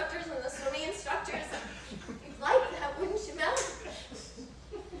riding instructors and the swimming instructors. You'd like that, wouldn't you, Mel?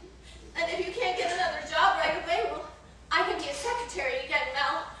 And if you can't get another job right away, well, I can be a secretary again,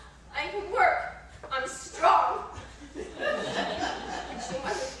 Mel. I can work. I'm strong. But you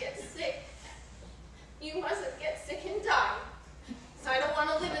mustn't get sick. You mustn't get sick and die. So I don't want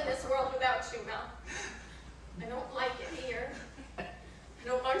to live in this world without you, Mel. I don't like it here. I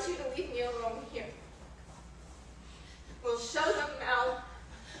don't want you to leave me alone here. We'll show them, Mel.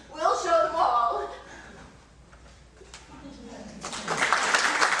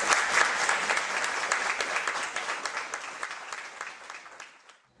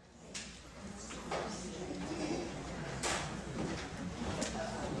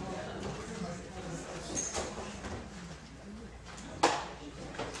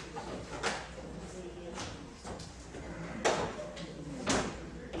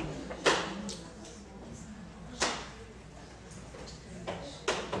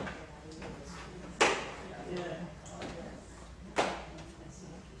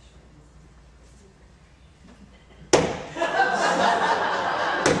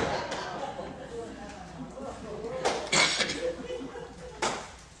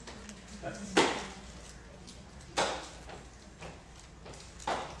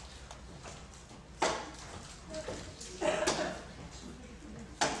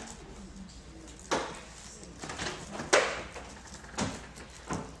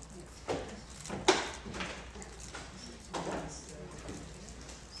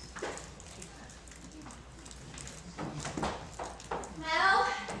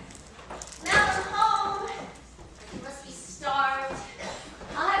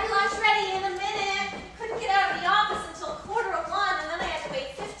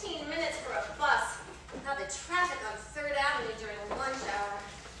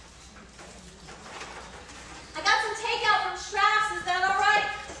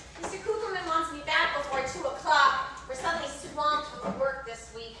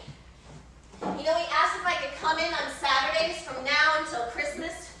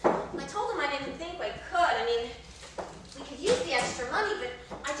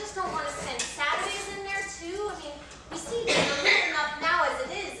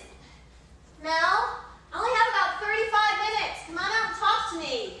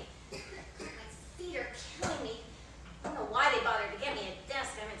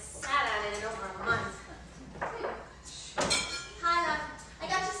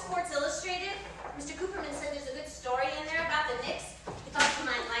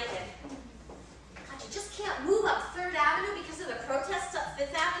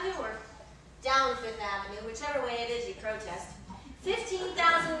 down Fifth Avenue, whichever way it is you protest.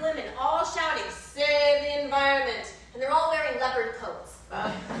 15,000 women all shouting, "Save the environment!" And they're all wearing leopard coats.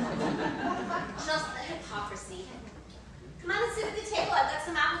 Just the hypocrisy. Come on and sit at the table. I've got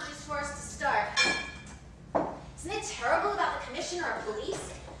some apple juice for us to start. Isn't it terrible about the commissioner of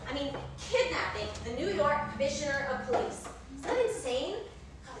police? I mean, kidnapping the New York commissioner of police. Is that insane?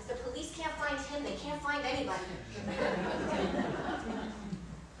 God, if the police can't find him, they can't find anybody.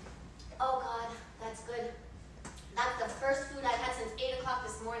 Oh God, that's good. That's the first food I've had since 8 o'clock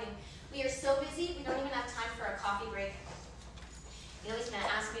this morning. We are so busy, we don't even have time for a coffee break. You know he's gonna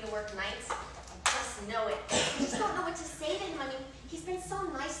ask me to work nights. I just know it. I just don't know what to say to him. I mean, he's been so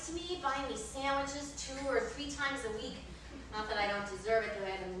nice to me, buying me sandwiches 2 or 3 times a week. Not that I don't deserve it, though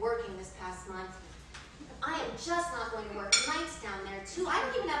I've been working this past month. I am just not going to work nights down there, too. I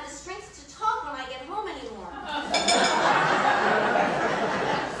don't even have the strength to talk when I get home anymore.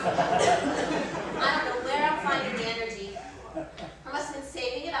 I don't know where I'm finding the energy. I must have been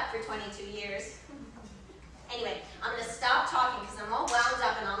saving it up for 22 years. Anyway, I'm going to stop talking because I'm all wound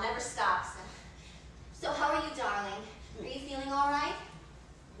up and I'll never stop. So how are you, darling? Are you feeling all right?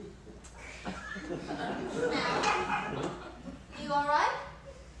 Mel? You all right?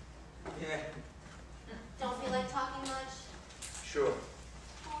 Yeah, Don't feel like talking much? sure.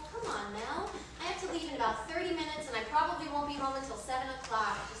 Oh, come on, Mel. I have to leave in about 30 minutes and I probably won't be home until 7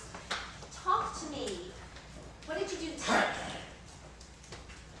 o'clock. Just talk to me. What did you do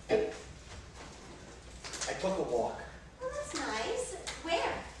today? I took a walk Oh, that's nice.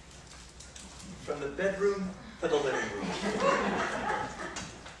 Where? from the bedroom to the living room.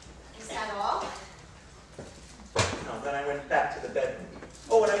 Is that all? No, then I went back to the bedroom.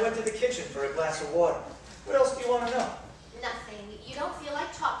 Oh, and I went to the kitchen for a glass of water. What else do you want to know? Nothing. You don't feel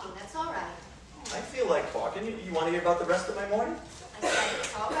like talking. That's all right. I feel like talking. You want to hear about the rest of my morning? I said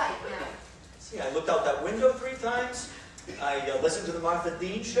it's all right now. See, I looked out that window 3 times. I listened to the Martha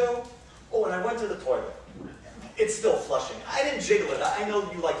Dean show. Oh, and I went to the toilet. It's still flushing. I didn't jiggle it. I know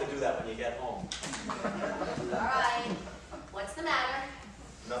you like to do that when you get home. All right. What's the matter?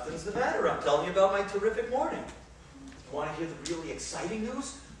 Nothing's the matter. I'm telling you about my terrific morning. You want to hear the really exciting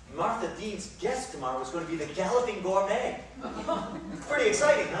news? Martha Dean's guest tomorrow is going to be the Galloping Gourmet. Pretty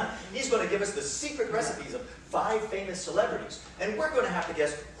exciting, huh? He's going to give us the secret recipes of 5 famous celebrities, and we're going to have to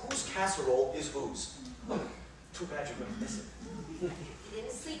guess whose casserole is whose. Too bad you're going to miss it. You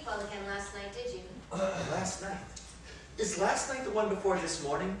didn't sleep well again last night, did you? Last night? Is last night the one before this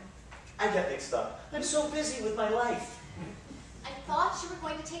morning? I get mixed up. I'm so busy with my life. I thought you were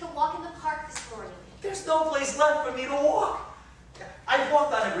going to take a walk in the park this morning. There's no place left for me to walk. I've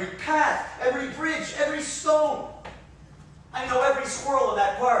walked on every path, every bridge, every stone. I know every squirrel in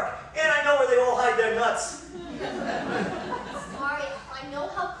that park, and I know where they all hide their nuts. Sorry, I know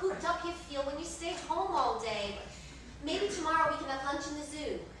how cooped up you feel when you stay home all day. But maybe tomorrow we can have lunch in the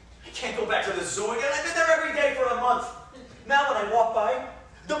zoo. I can't go back to the zoo again. I've been there every day for a month. Now when I walk by,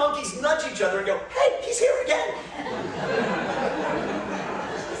 the monkeys nudge each other and go, "Hey, he's here again."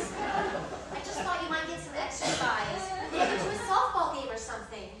 I just thought you might get some exercise. Maybe to a softball game or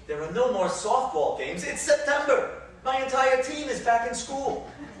something. There are no more softball games. It's September. My entire team is back in school.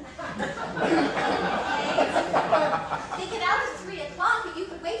 Okay. They get out at 3 o'clock, but you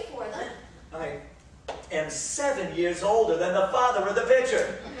could wait for them. I am 7 years older than the father of the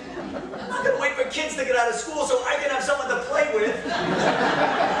pitcher. I'm not going to wait for kids to get out of school so I can have someone to play with.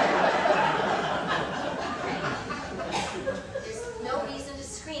 There's no reason to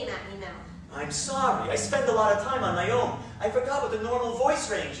scream at me now. I'm sorry. I spend a lot of time on my own. I forgot what the normal voice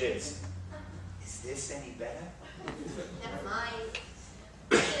range is. Is this any better? Never mind.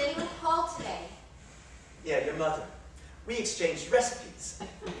 Did anyone call today? Yeah, your mother. We exchanged recipes.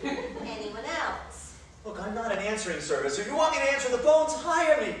 Anyone else? Look, I'm not an answering service. If you want me to answer the phones,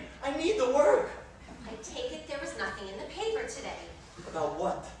 hire me. I need the work. I take it there was nothing in the paper today. About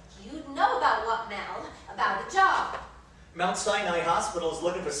what? You'd know about what, Mel? About a job. Mount Sinai Hospital is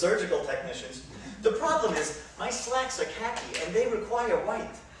looking for surgical technicians. The problem is, my slacks are khaki and they require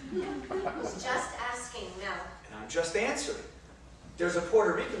white. I was just asking, Mel. And I'm just answering. There's a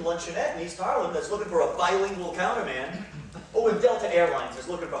Puerto Rican luncheonette in East Harlem that's looking for a bilingual counterman. Oh, and Delta Airlines is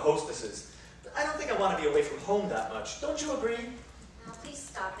looking for hostesses. I don't think I want to be away from home that much. Don't you agree? Now, please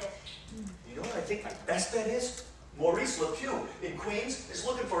stop it. You know what I think my best bet is? Maurice LePew in Queens is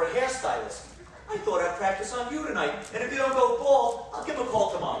looking for a hairstylist. I thought I'd practice on you tonight, and if you don't go bald, I'll give him a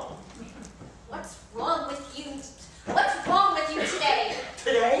call tomorrow. What's wrong with you? What's wrong with you today?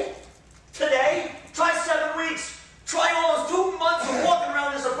 Today? Today? Try 7 weeks. Try almost 2 months of walking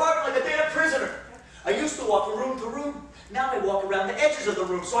around this apartment like a damn prisoner. I used to walk from room to room. Now I walk around the edges of the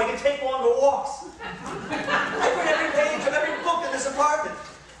room so I can take longer walks. I've read every page of every book in this apartment.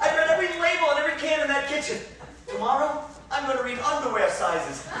 I've read every label on every can in that kitchen. Tomorrow, I'm going to read underwear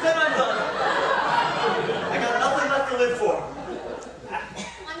sizes. Then I'm done. I got nothing left to live for.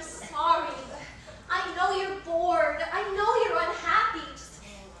 I'm sorry. I know you're bored. I know you're unhappy. Just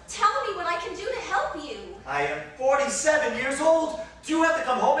tell me what I can do to help you. I am 47 years old. Do you have to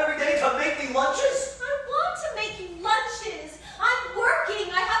come home every day to make me lunches? I want to make you lunches. I'm working.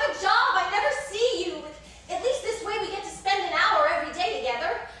 I have a job. I never see you. At least this way we get to spend an hour every day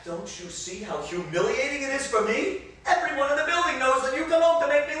together. Don't you see how humiliating it is for me? Everyone in the building knows that you come home to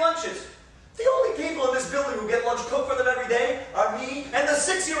make me lunches. The only people in this building who get lunch cooked for them every day are me and the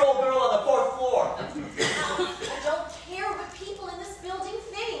 6-year-old girl on the 4th floor. I don't care what people in this building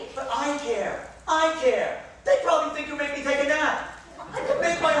think. But I care. I care. They probably think you make me take a nap. I could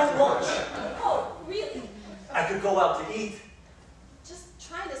make my own lunch. Oh, really? I could go out to eat. Just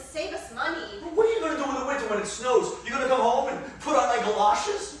trying to save us money. What are you going to do in the winter when it snows? You going to come home and put on my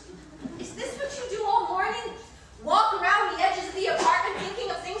galoshes? Is this what you do all morning? Walk around the edges of the apartment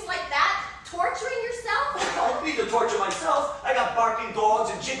thinking of things like that? Torturing yourself? I don't need to torture myself. I got barking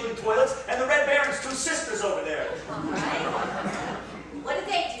dogs and jiggling toilets and the Red Baron's 2 sisters over there. All right. What did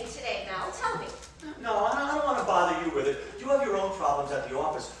they do today, Mel? Tell me. No, I don't want to bother you with it. You have your own problems at the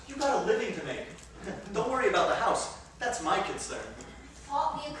office. You got a living to make. Don't worry about the house. That's my concern. I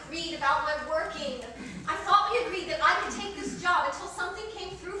thought we agreed about my working. I thought we agreed that I could take this job until something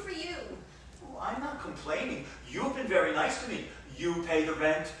came through for you. Oh, I'm not complaining. You've been very nice to me. You pay the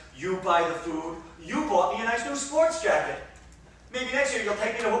rent. You buy the food. You bought me a nice new sports jacket. Maybe next year you'll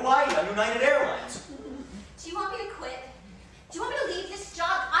take me to Hawaii on United Airlines. Do you want me to quit? Do you want me to leave this job?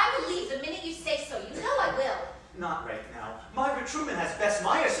 I will leave the minute you say so. You know I will. Not right now. Margaret Truman has Bess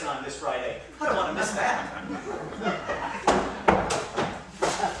Meyerson on this Friday. I don't want to miss that.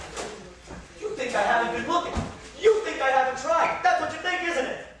 You think I haven't been looking. You think I haven't tried. That's what you think, isn't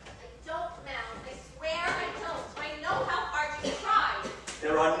it? I don't, Mel. I swear I don't. I know how hard you tried.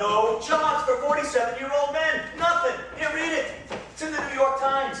 There are no jobs for 47-year-old men. Nothing. Here, read it. It's in the New York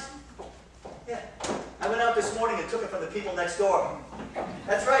Times. Yeah. I went out this morning and took it from the people next door.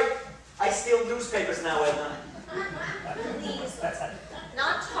 That's right. I steal newspapers now, Edna. Please,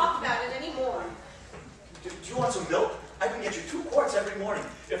 not talk about it anymore. Do you want some milk? I can get you 2 quarts every morning.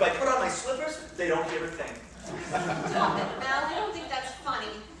 If I put on my slippers, they don't hear a thing. Stop it, Mel. I don't think that's funny.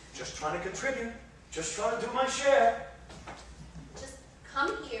 Just trying to contribute. Just trying to do my share. Just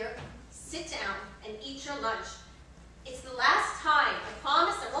come here, sit down, and eat your lunch. It's the last time. I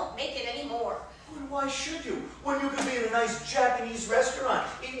promise I won't make it anymore. Well, why should you? When you could be in a nice Japanese restaurant,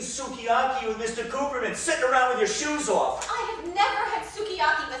 eating sukiyaki with Mr. Cooperman, sitting around with your shoes off. I have never had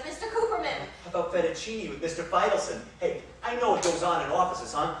sukiyaki with Mr. Cooperman. How about fettuccine with Mr. Feidelson? Hey, I know what goes on in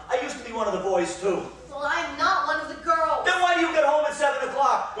offices, huh? I used to be one of the boys, too. Well, I'm not one of the girls. Then why do you get home at 7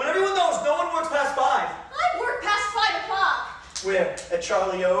 o'clock? When everyone knows no one works past 5. I work past 5 o'clock. Where? At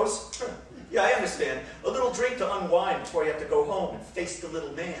Charlie O's? Yeah, I understand. A little drink to unwind before you have to go home and face the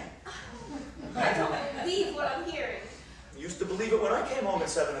little man. I don't believe what I'm hearing. I used to believe it when I came home at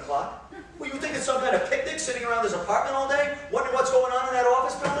 7 o'clock. Well, you think it's some kind of picnic sitting around this apartment all day, wondering what's going on in that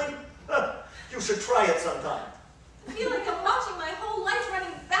office building? Huh. You should try it sometime. I feel like I'm watching my whole life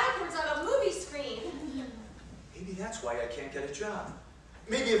running backwards on a movie screen. Maybe that's why I can't get a job.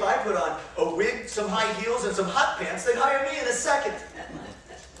 Maybe if I put on a wig, some high heels, and some hot pants, they'd hire me in a second.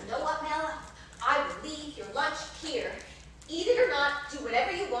 You know what, Mel? I will leave your lunch here. Eat it or not, do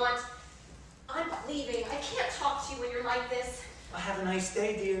whatever you want. I'm leaving. I can't talk to you when you're like this. Well, have a nice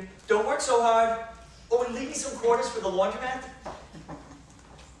day, dear. Don't work so hard. Oh, and leave me some quarters for the laundromat.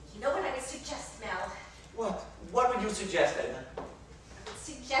 You know what I would suggest, Mel? What? What would you suggest, Edna? I would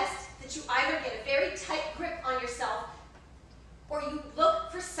suggest that you either get a very tight grip on yourself or you look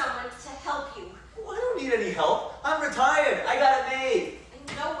for someone to help you. Well, I don't need any help. I'm retired. I got it made.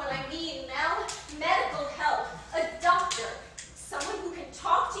 I know what I mean, Mel. Medical help. A doctor. Someone who can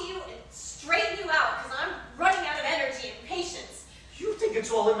talk to you and straighten you out because I'm running out of energy and patience. You think it's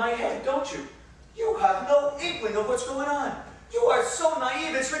all in my head, don't you? You have no inkling of what's going on. You are so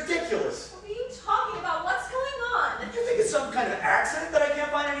naive, it's ridiculous. What are you talking about? What's going on? You think it's some kind of accident that I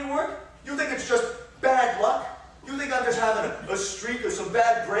can't find any work? You think it's just bad luck? You think I'm just having a streak or some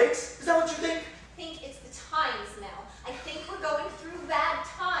bad breaks? Is that what you think? I think it's the times, Mel. I think we're going through bad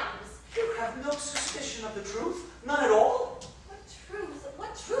times. You have no suspicion of the truth? None at all? What truth?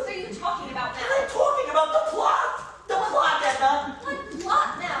 What truth are you talking about now? I'm talking about the plot! The plot, Edna! What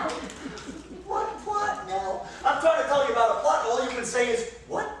plot now? What plot, Mel? I'm trying to tell you about a plot, and all you can say is,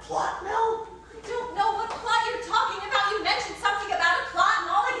 what plot, Mel? I don't know what plot you're talking about. You mentioned something about a plot, and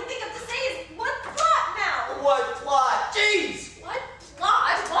all I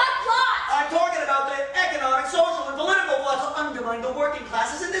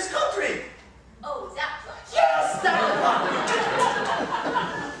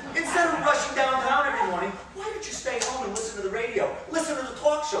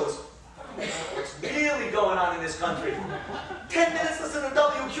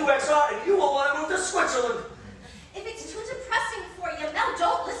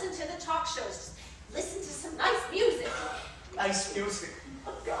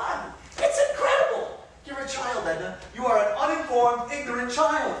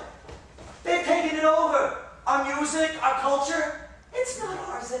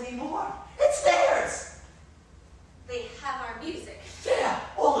ours anymore. It's theirs. They have our music. Yeah,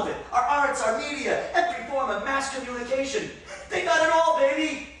 all of it. Our arts, our media, every form of mass communication. They got it all,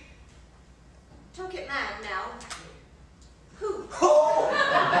 baby. Don't get mad now. Who? Oh!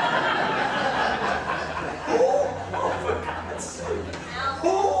 Oh, for God's sake. Now,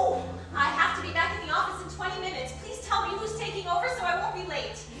 Oh! I have to be back in the office in 20 minutes. Please tell me who's taking over so I won't be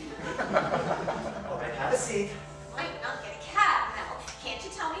late. All right, have a seat. I might not get a cab now. Can't you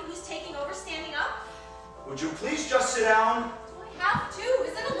tell me who's taking over standing up? Would you please just sit down? Do I have to?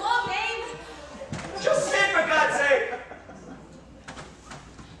 Is it a long name? Just sit, for God's sake!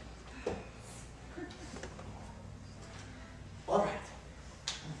 All right.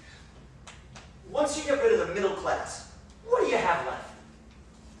 Once you get rid of the middle class, what do you have left?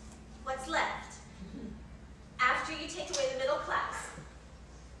 What's left? After you take away the middle class?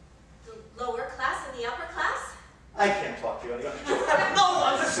 The lower class and the upper class? I can't talk to you anymore. You have no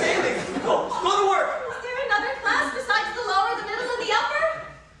understanding. Go to work. Is there another class besides the lower, the middle, and the upper?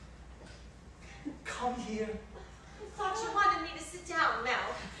 Come here. I thought you wanted me to sit down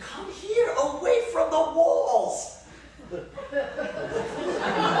now. Come here, away from the walls. If it's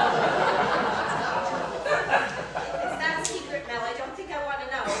that secret, Mel, I don't think I want to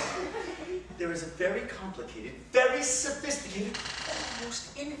know. There is a very complicated, very sophisticated,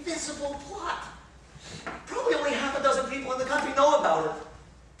 almost invisible plot. Probably only half a dozen people in the country know about it.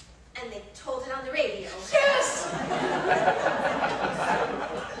 And they told it on the radio. Yes!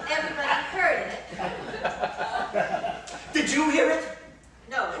 Everybody heard it. Did you hear it?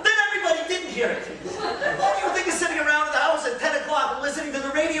 No. Then everybody didn't hear it. All you think is sitting around in the house at 10 o'clock and listening to the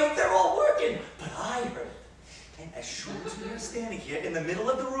radio, they're all working. But I heard it. And as sure as we are standing here in the middle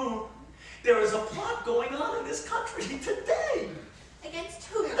of the room, there is a plot going on in this country today. Against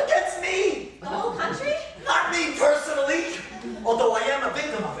who? Against me! The whole country? Not me personally, although I am a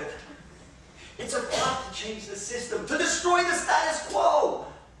victim of it. It's a plot to change the system, to destroy the status quo.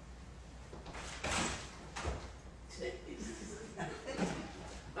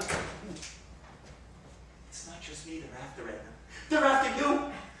 It's not just me they're after, Edna. They're after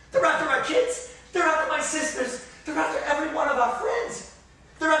you. They're after our kids. They're after my sisters. They're after every one of our friends.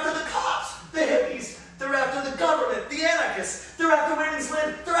 They're after the cops, the hippies. They're after the government, the anarchists. They're after women's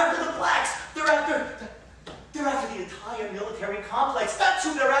lib. They're after the blacks. They're after the entire military complex. That's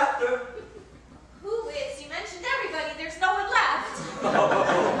who they're after. Who is? You mentioned everybody. There's no one left.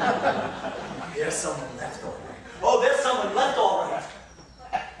 There's someone left, all right. Oh, there's someone left, all right.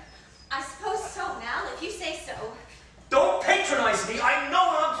 I suppose so, Mel, if you say so. Don't patronize me. I know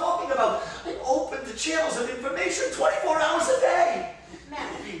what I'm talking about. I'm open to channels of information 24 hours a day. Mel,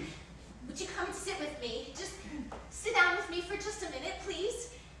 would you come and sit with me? Just sit down with me for just a minute, please.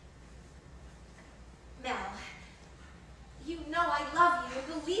 Mel, you know I love you and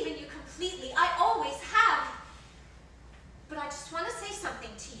believe in you completely. I always have. But I just want to say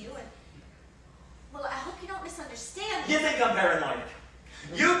something to you, and, well, I hope you don't misunderstand. You think I'm paranoid.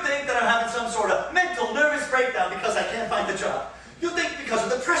 You think that I'm having some sort of mental nervous breakdown because I can't find a job. You think because of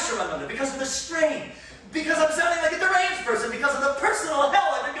the pressure I'm under, because of the strain, because I'm sounding like a deranged person, because of the personal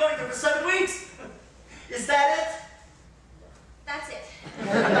hell I've been going through for 7 weeks. Is that it? That's it.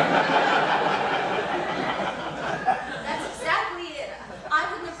 That's exactly it.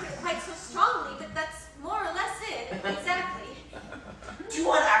 I wouldn't have put it quite so strongly, but that's more or less it. Exactly. Do you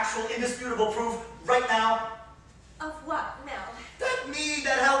want actual indisputable proof right now? Of what, Mel? That me,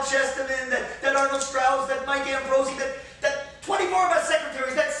 that Hal Chesterman, that Arnold Strauss, that Mike Ambrosi, that 24 of us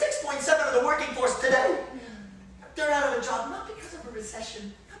secretaries, that 6.7 of the working force today. They're out of a job not because of a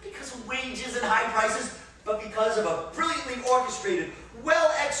recession, not because of wages and high prices, but because of a brilliantly orchestrated,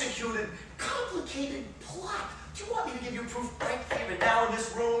 well-executed, complicated plot. Do you want me to give you proof right here and now in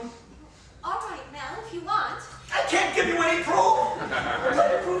this room? All right, Mel, if you want. I can't give you any proof. The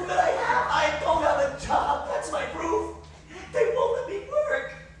kind of proof that I have. I don't have a job. That's my proof. They won't let me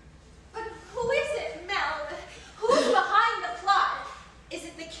work. But who is it, Mel? Who's behind the plot? Is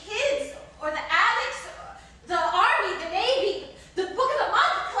it the kids or the addicts, or the army, the navy, the Book of the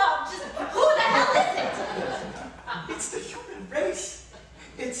Month Club? Just who the hell is it? It's the human race.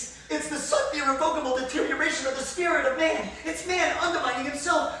 It's the sudden irrevocable deterioration of the spirit of man. It's man undermining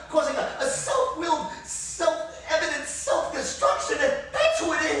himself, causing a self-willed, self-evident self-destruction, and that's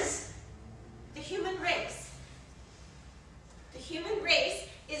who it is. The human race. The human race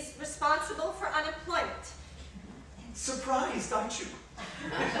is responsible for unemployment. Surprised, aren't you?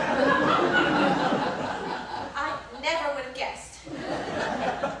 I never would have guessed.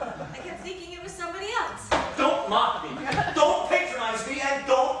 I kept thinking it was somebody else. Don't mock me. Don't patronize me, and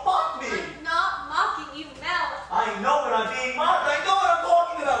don't mock me. I'm not mocking you, Mel. I know when I'm being mocked. I know what I'm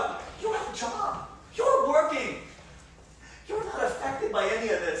talking about.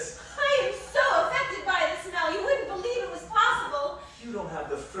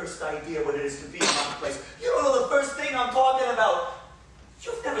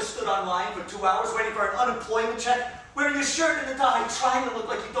 stood online for 2 hours waiting for an unemployment check, wearing your shirt and a tie, trying to look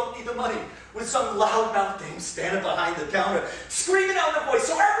like you don't need the money, with some loudmouth dame standing behind the counter, screaming out in her voice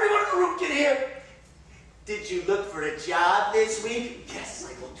so everyone in the room can hear. Did you look for a job this week? Yes,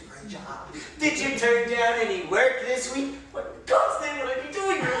 I looked for a job. Did you turn down any work this week? What in God's name would I be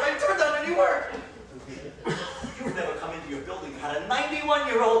doing here if I turned down any work? You would never come into your building and had a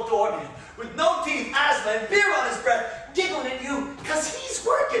 91-year-old doorman with no teeth, asthma, and beer on his breath, giggling at you because he's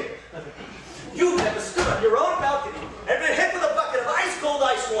working. You've never stood on your own balcony and been hit with a bucket of ice-cold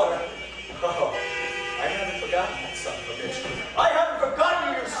ice water. Oh, I haven't forgotten that son of a bitch. I haven't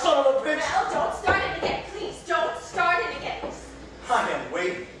forgotten you, son of a bitch. Well, don't start it again, please. Don't start it again. I am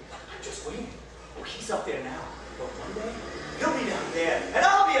waiting. I'm just waiting. Oh, he's up there now. But one day, he'll be down there, and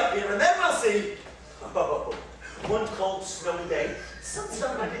I'll be up here, and then we'll see. Oh, one cold, snowy day, some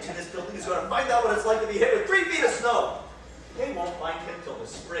son of a bitch in this building is going to find out what it's like to be hit with 3 feet of snow. They won't find him till the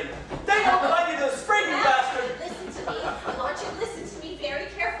spring. They won't find you till the spring, you bastard! Listen to me. I want you to listen to me very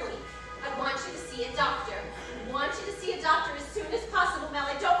carefully. I want you to see a doctor. I want you to see a doctor as soon as possible, Mel.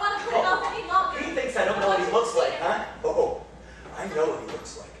 I don't want to put it off any longer. He thinks I don't know what he looks like, huh? Oh, I know what he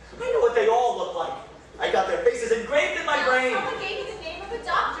looks like. I know what they all look like. I got their faces engraved in my brain. Someone gave me the name of a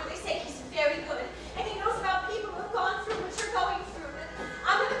doctor. They say he's very good. And he knows about people who have gone through what you're going through.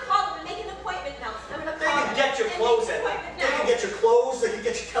 I'm going to call him and make an appointment now. I'm going to They call can him get your and clothes, make an Edna. appointment They now. can get your clothes, they can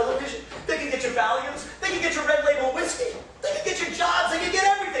get your television, they can get your values, they can get your red label whiskey, they can get your jobs, they can get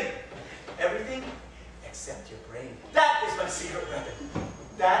everything. Everything except your brain. That is my secret weapon.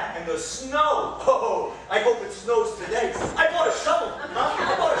 That and the snow. Oh, I hope it snows today. I bought a shovel. I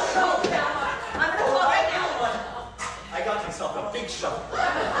bought a shovel. I'm going to call right now. I got myself a big shovel.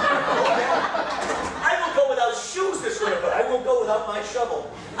 I will go without shoes this winter, but I will go without my shovel.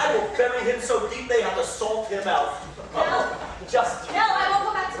 I will bury him so deep they have to salt him out. Just No, I won't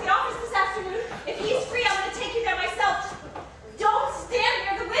go back to the office this afternoon. If he's free, I'm going to take you there myself. Don't stand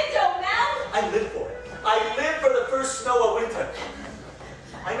near the window, Mel. I live for it. I live for the first snow of winter.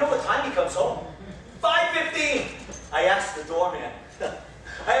 I know what time he comes home. 5:15. I asked the doorman. I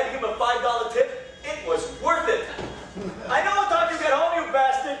had to give him a $5 tip. It was worth it. I know what time you get home, you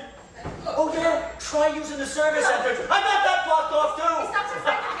bastard. Oh yeah, try using the service entrance. I got that blocked off too. Is Dr.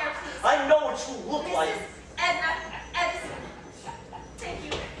 Franklin here, please? I know what you look like. Mrs. Edna. Edison. Thank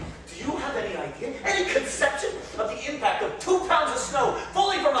you. Do you have any idea, any conception of the impact of 2 pounds of snow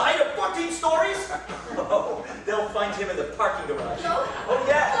falling from a height of 14 stories? Oh, they'll find him in the parking garage. No. Oh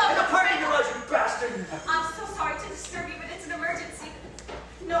yeah, in the parking garage, you bastard. I'm so sorry to disturb you, but it's an emergency.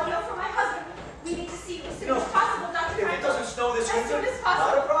 No, for my husband. We need to see you as soon as possible, Dr. If it Franklin. doesn't snow this As winter, soon as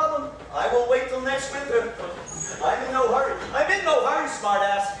possible. not a problem. I will wait till next winter. I'm in no hurry. I'm in no hurry,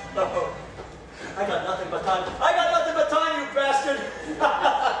 smartass. Oh, I got nothing but time. I got nothing but time, you bastard.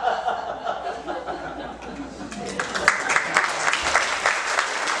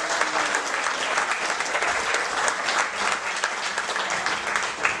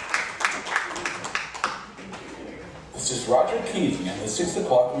 This is Roger Keating and the 6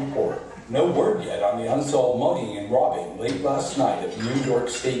 o'clock report. No word yet on the unsolved mugging and robbing late last night of New York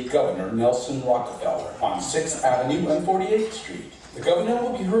State Governor Nelson Rockefeller on 6th Avenue and 48th Street. The governor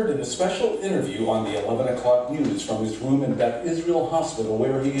will be heard in a special interview on the 11 o'clock news from his room in Beth Israel Hospital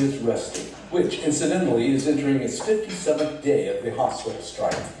where he is resting, which incidentally is entering its 57th day of the hospital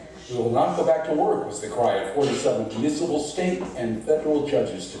strike. We will not go back to work was the cry of 47 municipal, state, and federal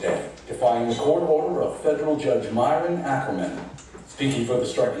judges today, defying the court order of federal Judge Myron Ackerman. Speaking for the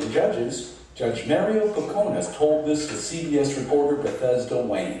striking judges, Judge Mario Piconas told this to CBS reporter Bethesda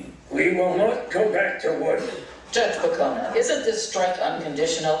Wayne. We will not go back to work. Judge Picona, isn't this strike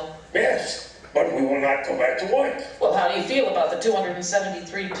unconditional? Yes, but we will not go back to work. Well, how do you feel about the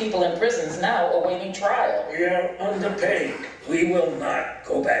 273 people in prisons now awaiting trial? We are underpaid. We will not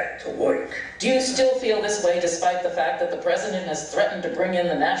go back to work. Do you still feel this way despite the fact that the president has threatened to bring in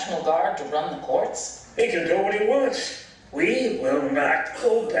the National Guard to run the courts? He can do what he wants. We will not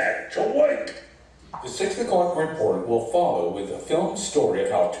go back to work. The 6 o'clock report will follow with a film story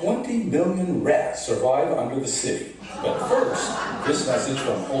of how 20 million rats survive under the city. But first, this message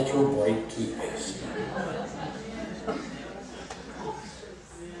from Ultra Bright Toothpaste.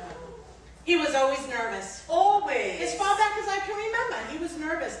 He was always nervous. Always. As far back as I can remember, he was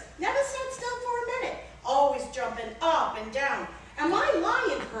nervous. Never sat still for a minute. Always jumping up and down. Am I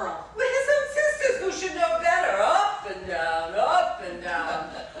lying, Pearl? We're his own sisters who should know better. Up and down, up and down.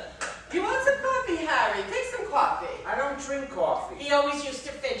 You want some coffee, Harry? Take some coffee. I don't drink coffee. He always used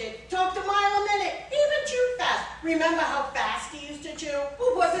to fidget. Talked a mile a minute. Even chew fast. Remember how fast he used to chew?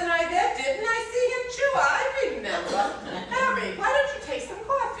 Well, wasn't I there? Didn't I see him chew? I remember. Harry, why don't you take some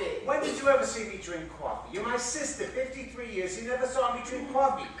coffee? when did you ever see me drink coffee? You're my sister, 53 years. You never saw me drink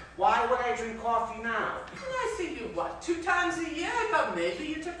coffee. Why would I drink coffee now? And I see you, what, 2 times a year? I thought maybe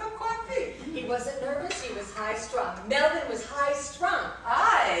you took up coffee. He wasn't nervous, he was high-strung. Melvin was high-strung.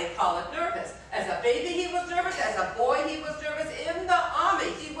 I call it nervous. As a baby he was nervous, as a boy he was nervous, in the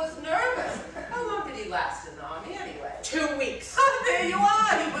army he was nervous. How long did he last in the army anyway? 2 weeks. Oh, there you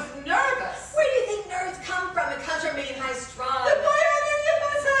are, he was nervous. Where do you think nerves come from? It comes from being high-strung. The boy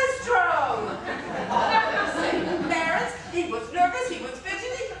was high-strung. Parents, he was nervous, he was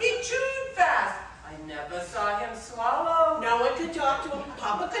fidgety, he chewed fast. I never saw him swallow. No one could talk to him.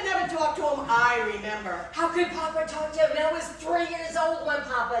 Papa could never talk to him, I remember. How could Papa talk to him? Mel was 3 years old when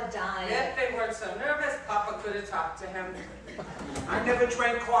Papa died. If they weren't so nervous, Papa could have talked to him. I never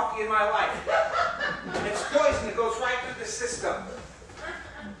drank coffee in my life. It's poison that goes right through the system.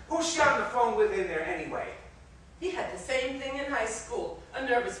 Who's she on the phone with in there anyway? He had the same thing in high school, a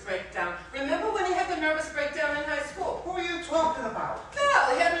nervous breakdown. Remember when he had the nervous breakdown in high school? Who are you talking about?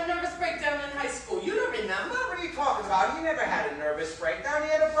 Well, he had a nervous breakdown in high school. You don't remember? What are you talking about? He never had a nervous breakdown. He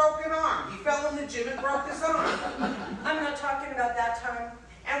had a broken arm. He fell in the gym and broke his arm. I'm not talking about that time.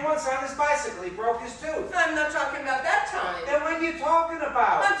 And once on his bicycle, he broke his tooth. I'm not talking about that time. Then what are you talking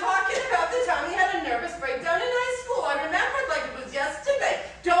about? I'm talking about the time he had a nervous breakdown in high school. I remember it like it was yesterday.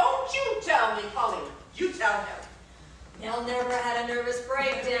 Don't you tell me, Pauline. You tell him. Mel never had a nervous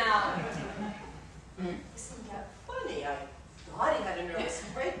breakdown. Isn't that funny? I thought he had a nervous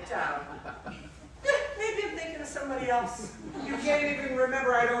breakdown. Maybe I'm thinking of somebody else. You can't even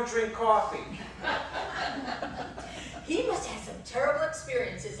remember I don't drink coffee. He must have had some terrible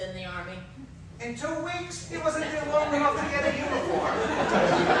experiences in the army. In 2 weeks, he wasn't there long enough to get a uniform.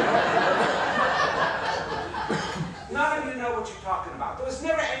 None of you know what you're talking about. There was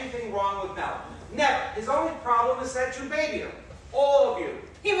never anything wrong with Mel. Never. His only problem is that you babied him. All of you.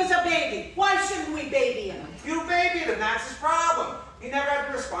 He was a baby. Why shouldn't we baby him? You babied him. That's his problem. He never had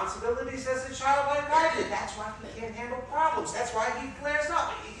the responsibilities as a child like I did. That's why he can't handle problems. That's why he flares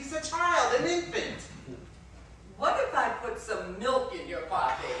up. He's a child, an infant. What if I put some milk in your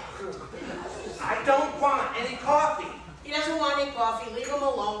coffee? I don't want any coffee. He doesn't want any coffee. Leave him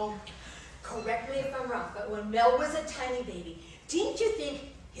alone. Correct me if I'm wrong, but when Mel was a tiny baby, didn't you think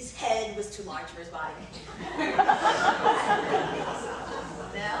his head was too large for his body?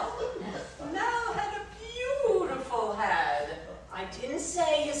 Mel had a beautiful head. I didn't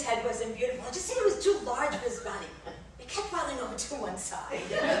say his head wasn't beautiful. I just said it was too large for his body. It kept falling over to one side.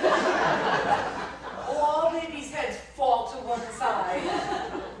 All babies' heads fall to one side.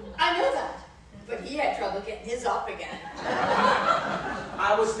 I know that, but he had trouble getting his up again.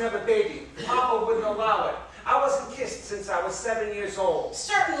 I was never babied. Papa wouldn't allow it. I wasn't kissed since I was 7 years old.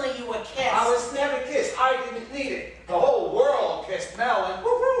 Certainly you were kissed. I was never kissed. I didn't need it. The whole world kissed Mel, and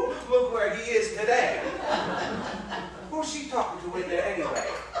woohoo, look where he is today. Who's she talking to in there anyway?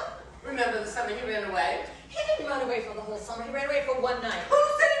 Remember the summer he ran away? He didn't run away for the whole summer. He ran away for one night. Who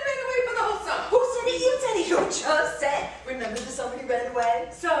said he ran away for the whole summer? Who said it? You said it. You just said. Remember the summer he ran away?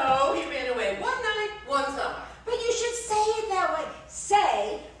 So he ran away one night, one summer. But you should say it that way.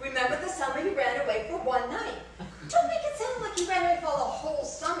 Say, remember the summer he ran away for one night. Don't make it sound like he ran away for the whole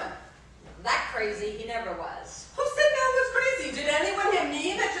summer. That crazy he never was. Who said Mel was crazy? Did anyone hear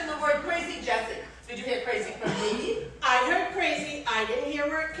me mention the word crazy, Jessie? Did you hear crazy from me? I heard crazy. I didn't hear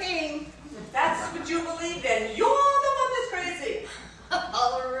where it came. If that's what you believe, then you're the one that's crazy.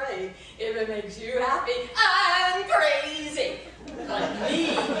 All right. If it makes you happy, I'm crazy. Let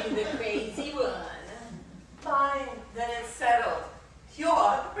me be the crazy one. Fine, then it's settled. You're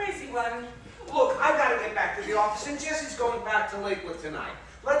the crazy one. Look, I gotta get back to the office, and Jessie's going back to Lakewood tonight.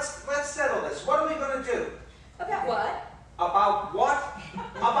 Let's settle this. What are we gonna do? About what? About what?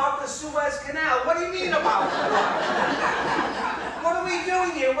 About the Suez Canal. What do you mean about what? What are we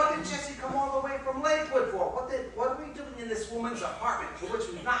doing here? What did Jessie come all the way from Lakewood for? What are we doing in this woman's apartment to which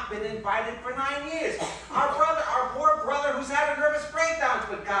we've not been invited for 9 years? Our poor brother who's had a nervous breakdown,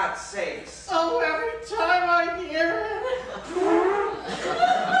 for God's sakes. Oh, every time I hear it.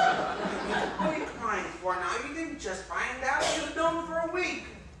 What are you crying for now? You didn't just find out. You should have known for a week.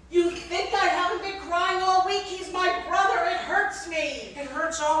 You think I haven't been crying all week? He's my brother. It hurts me. It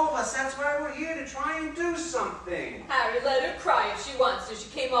hurts all of us. That's why we're here, to try and do something. Harry, let her cry if she wants to. She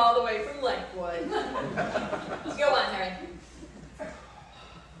came all the way from Lakewood. Go on, Harry.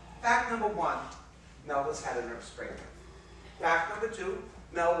 Fact number 1, Mel has had a nervous breakdown. Fact number 2,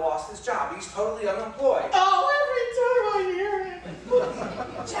 Mel lost his job. He's totally unemployed. Oh, every time I hear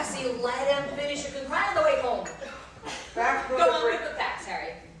it. Jessie, let him finish. You can cry on the way home. Fact Go number on 3. with the facts,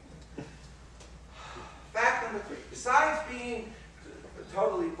 Harry. Fact number 3. Besides being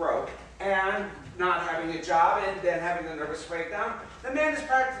totally broke and not having a job and then having a nervous breakdown, the man is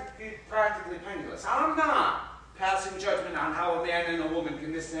practically penniless. I'm not passing judgment on how a man and a woman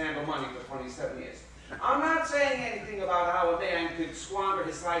can mishandle money for 27 years. I'm not saying anything about how a man could squander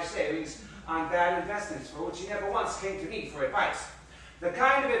his life savings on bad investments for which he never once came to me for advice. The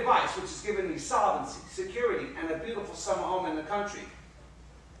kind of advice which has given me solvency, security, and a beautiful summer home in the country.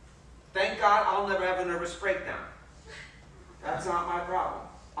 Thank God I'll never have a nervous breakdown. That's not my problem.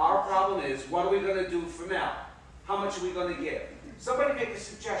 Our problem is, what are we going to do for Mel? How much are we going to give? Somebody make a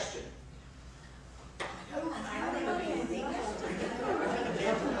suggestion.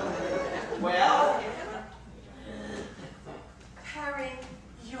 Well? Harry,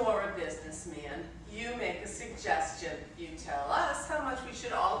 you're a businessman. You make a suggestion. You tell us how much we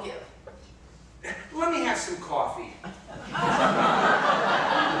should all give. Let me have some coffee.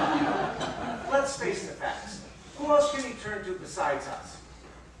 Let's face the facts. Who else can he turn to besides us?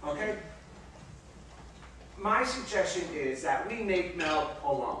 Okay? My suggestion is that we make Mel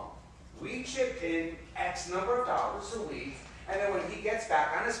alone. We chip in X number of dollars a week, and then when he gets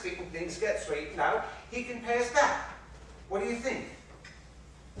back on his feet and things get straightened out, he can pay us back. What do you think?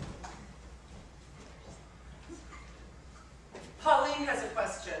 Pauline has a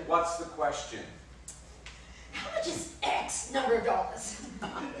question. What's the question? How much is X number of dollars?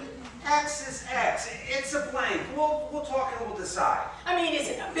 X is X. It's a blank. We'll talk and we'll decide. I mean, is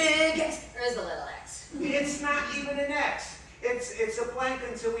it a big X or is it a little X? It's not even an X. It's a blank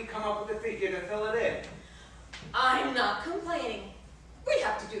until we come up with a figure to fill it in. I'm not complaining. We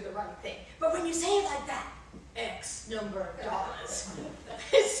have to do the right thing. But when you say it like that, X number of dollars,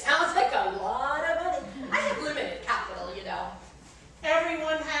 it sounds like a lot of money. I have limited capital, you know.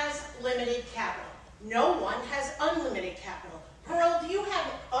 Everyone has limited capital. No one has unlimited capital. Pearl, do you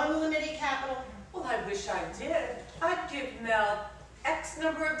have unlimited capital? Well, I wish I did. I'd give Mel X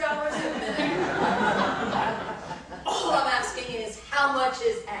number of dollars a minute. All I'm asking is, how much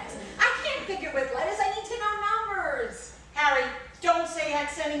is X? I can't figure with letters. I need to know numbers. Harry, don't say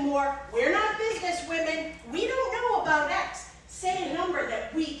X anymore. We're not business women. We don't know about X. Say a number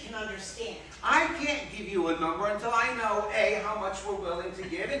that we can understand. I can't give you a number until I know A, how much we're willing to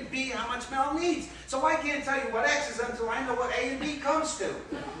give, and B, how much Mel needs. So I can't tell you what X is until I know what A and B comes to.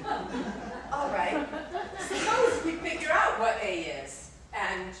 All right. Suppose we figure out what A is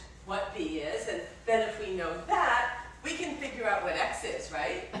and what B is, and then if we know that, we can figure out what X is,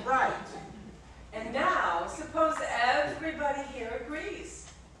 right? Right. And now, suppose everybody here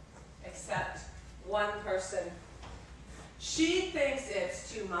agrees, except one person. She thinks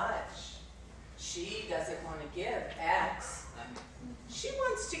it's too much. She doesn't want to give X. She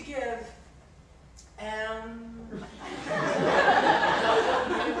wants to give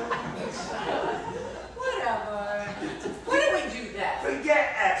whatever. Why do we do that?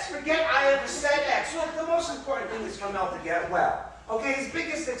 Forget X. Forget I ever said X. Look, the most important thing is for Mel to get well. Okay, his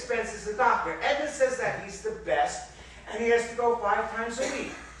biggest expense is the doctor. Edna says that he's the best, and he has to go 5 times a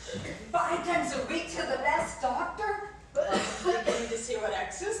week. 5 times a week to the best doctor? We need to see what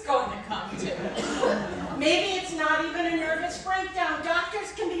X is going to come to. Maybe it's not even a nervous breakdown.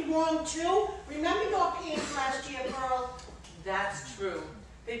 Doctors can be wrong too. Remember your pains last year, Pearl? That's true.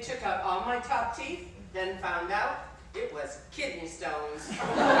 They took out all my top teeth, then found out it was kidney stones.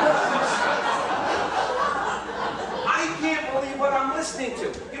 I can't believe what I'm listening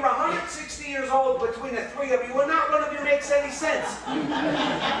to. You're 160 years old between the 3 of you, and not one of you makes any sense.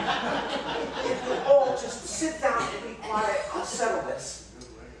 If you all just sit down and be quiet, I'll settle this.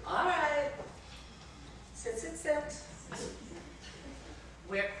 All right. Sit.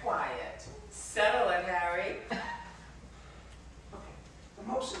 We're quiet. Settle it, Harry. Okay. The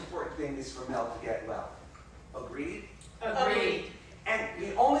most important thing is for Mel to get well. Agreed? Agreed. And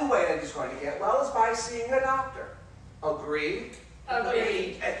the only way that he's going to get well is by seeing a doctor. Agreed?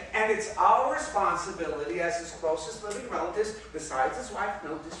 Agreed. And it's our responsibility as his closest living relatives, besides his wife,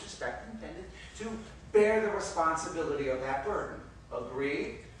 no disrespect intended, to bear the responsibility of that burden.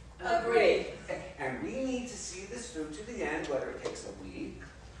 Agreed? Agreed. And we need to see this through to the end, whether it takes a week,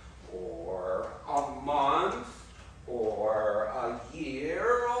 or a month, or a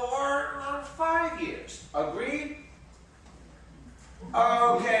year, or 5 years. Agreed?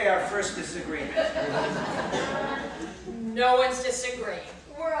 Okay, our first disagreement. No one's disagreeing.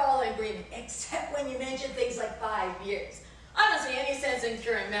 We're all in agreement, except when you mention things like 5 years. I don't see any sense in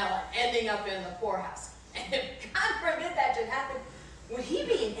curing Mel and ending up in the poorhouse. And if God forbid that should happen, would he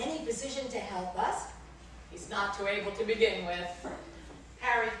be in any position to help us? He's not too able to begin with.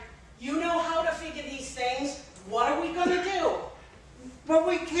 Harry, you know how to figure these things. What are we going to do? But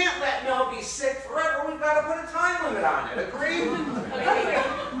we can't let Mel be sick forever. We've got to put a time limit on it. Agreed?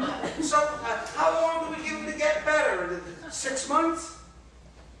 So, how long do we give him to get better? 6 months?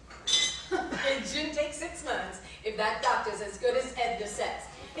 It shouldn't take 6 months if that doctor's as good as Edna says.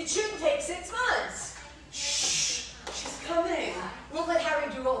 It shouldn't take 6 months. Shh, she's coming. We'll let Harry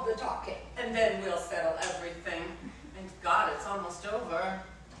do all the talking. And then we'll settle everything. Thank God it's almost over.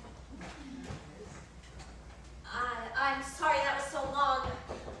 I'm sorry that was so long.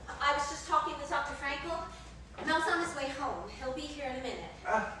 I was just talking with Dr. Frankel. Mel's on his way home. He'll be here in a minute.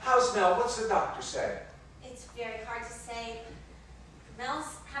 How's Mel? What's the doctor say? It's very hard to say.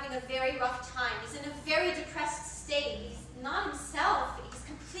 Mel's having a very rough time. He's in a very depressed state. He's not himself. He's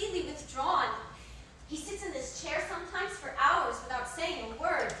completely withdrawn. He sits in this chair sometimes for hours without saying a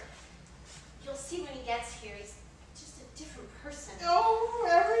word. You'll see when he gets here. He's just a different person. Oh,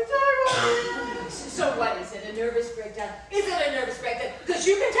 every time. So what is it, a nervous breakdown? Is it a nervous breakdown? Because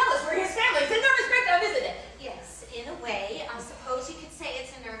you can tell us we're his family. It's a nervous breakdown, isn't it? Yes, in a way, I suppose you could say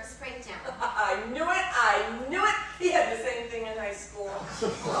it's a nervous breakdown. I knew it. He had the same thing in high school.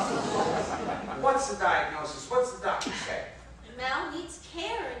 What's the diagnosis? What's the doctor say? Mel needs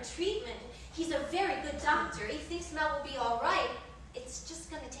care and treatment. He's a very good doctor. He thinks Mel will be all right. It's just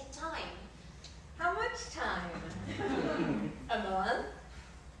going to take time. How much time? A month?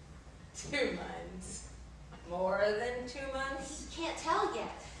 2 months? More than 2 months? He can't tell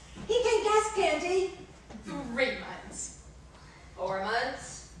yet. He can guess, can't he? 3 months? 4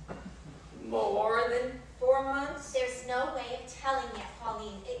 months? More than 4 months? There's no way of telling yet,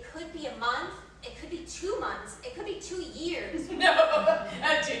 Pauline. It could be a month. It could be 2 months. It could be 2 years. No,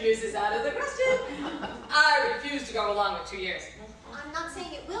 2 years is out of the question. I refuse to go along with 2 years. I'm not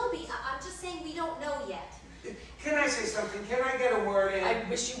saying it will be. I'm just saying we don't know yet. Can I say something? Can I get a word in? I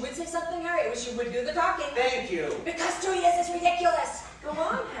wish you would say something, Harry. I wish you would do the talking. Thank you. Because 2 years is ridiculous. Go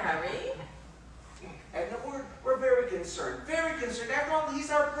on, Harry. Edna, we're very concerned. Very concerned. After all, he's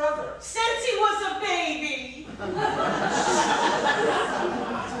our brother. Since he was a baby.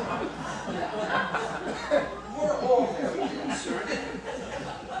 We're all very concerned.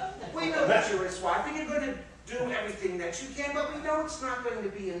 We know that you're his wife and you're going to do everything that you can, but we know it's not going to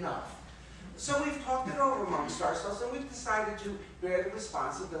be enough. So we've talked it over amongst ourselves and we've decided to bear the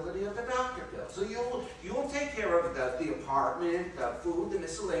responsibility of the doctor bill. So you'll take care of the apartment, the food, the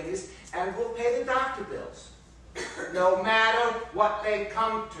miscellaneous, and we'll pay the doctor bills. No matter what they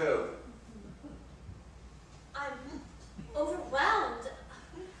come to. I'm overwhelmed.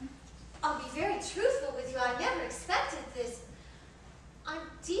 I'll be very truthful with you. I never expected this. I'm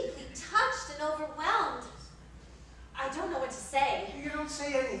deeply touched and overwhelmed. I don't know what to say. You don't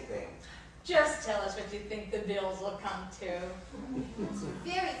say anything. Just tell us what you think the bills will come to. That's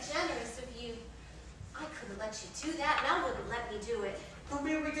very generous of you. I couldn't let you do that. Mel wouldn't let me do it. Don't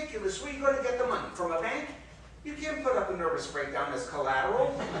be ridiculous. Where are you going to get the money? From a bank? You can't put up a nervous breakdown as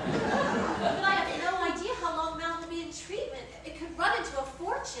collateral. But I have no idea how long Mel will be in treatment. It could run into a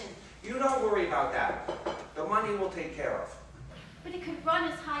fortune. You don't worry about that. The money we'll take care of. But it could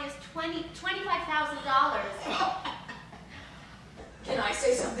run as high as $25,000. Can I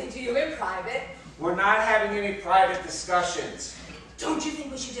say something to you in private? We're not having any private discussions. Don't you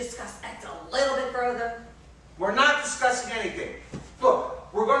think we should discuss that a little bit further? We're not discussing anything.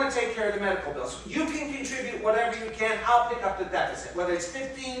 Look, we're going to take care of the medical bills. You can contribute whatever you can. I'll pick up the deficit, whether it's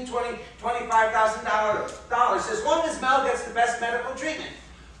 $15,000, $20,000, $25,000, as long as Mel gets the best medical treatment.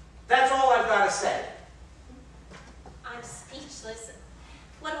 That's all I've got to say. I'm speechless.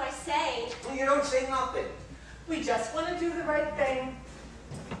 What do I say? Well, you don't say nothing. We just want to do the right thing.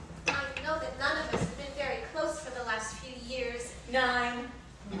 I know that none of us have been very close for the last few years. 9. 9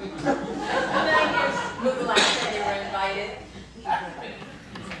 years was the last time you were invited.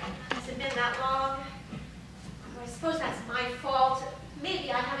 Has it been that long? I suppose that's my fault.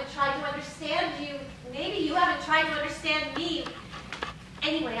 Maybe I haven't tried to understand you. Maybe you haven't tried to understand me.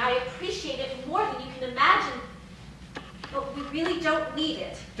 Anyway, I appreciate it more than you can imagine. But we really don't need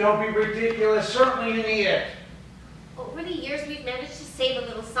it. Don't be ridiculous. Certainly you need it. Over the years, we've managed to save a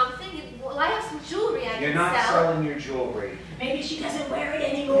little something. And, well, I have some jewelry I You're can not sell. selling your jewelry. Maybe she doesn't wear it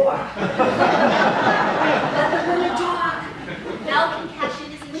anymore. Let her talk. Mel can cash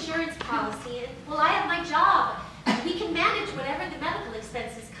in his insurance policy. And, well, I have my job. We can manage whatever the medical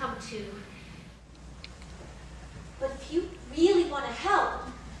expenses come to. But if you really want to help,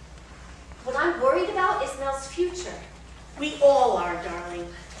 what I'm worried about is Mel's future. We all are, darling.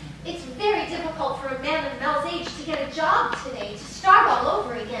 It's very difficult for a man of Mel's age to get a job today, to start all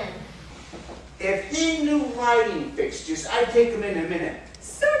over again. If he knew lighting fixtures, I'd take him in a minute.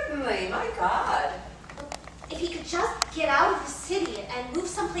 Certainly, my God. If he could just get out of the city and move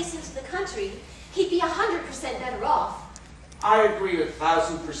someplace into the country, he'd be 100% better off. I agree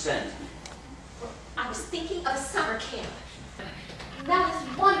 1,000%. I was thinking of a summer camp. That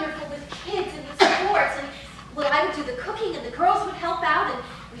is wonderful with kids and with sports, and well, I would do the cooking and the girls would help out, and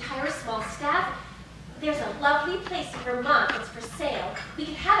we'd hire a small staff. There's a lovely place in Vermont that's for sale. We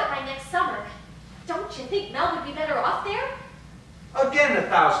could have it by next summer. Don't you think Mel would be better off there? Again,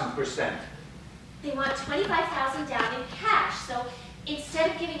 1,000%. They want $25,000 down in cash, so instead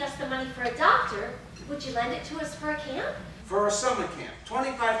of giving us the money for a doctor, would you lend it to us for a camp? For a summer camp.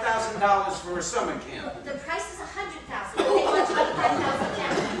 $25,000 for a summer camp. The price is $100,000. They want $25,000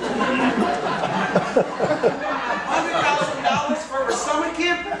 down. $100,000 for a summer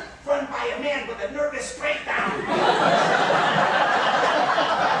camp? Run by a man with a nervous breakdown.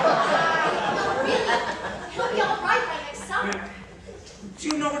 Really? He'll be all right by next summer. Do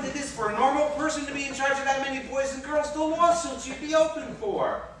you know what it is for a normal person to be in charge of that many boys and girls? The lawsuits you'd be open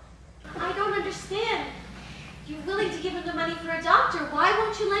for. I don't understand. You're willing to give him the money for a doctor. Why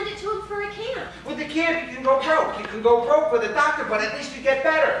won't you lend it to him for a camp? With the camp, you can go broke. You can go broke with a doctor, but at least you get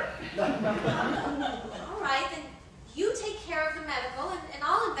better. All right, then you take care of the medical, and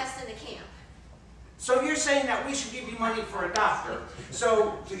I'll invest in the camp. So you're saying that we should give you money for a doctor,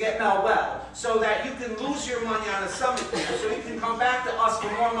 so to get Mel well, so that you can lose your money on a summer camp, so you can come back to us for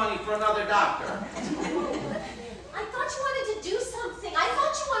more money for another doctor. I thought you wanted to do something. I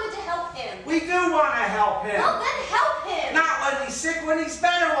thought you wanted to help him. We do want to help him. Well, then help him. Not when he's sick. When he's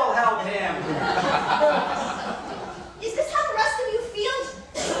better, we'll help him. Is this how the rest of you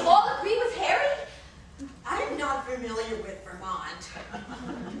feel? All agree with Harry? I'm not familiar with Vermont.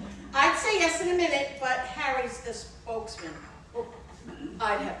 I'd say yes in a minute, but Harry's the spokesman.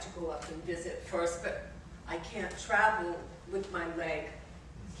 I'd have to go up and visit first, but I can't travel with my leg.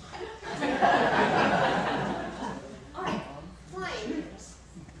 All right, fine.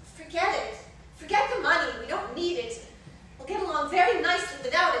 Forget it. Forget the money. We don't need it. We'll get along very nicely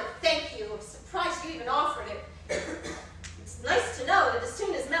without it. Thank you. I'm surprised you even offered it. It's nice to know that as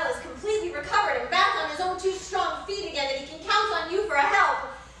soon as Mel is completely recovered and back on his own two strong feet again, that he can count on you for help.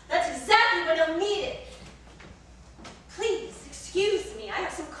 That's exactly when he'll need it. Please, excuse me. I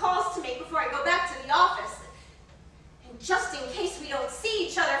have some calls to make before I go back to the office. And just in case we don't see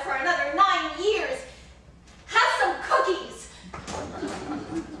each other for another 9 years, have some cookies.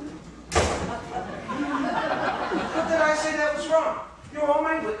 What did I say that was wrong? You're all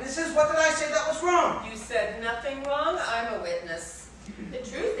my witnesses. What did I say that was wrong? You said nothing wrong. I'm a witness. The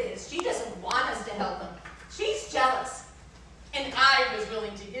truth is, she doesn't want us to help him. She's jealous. And I was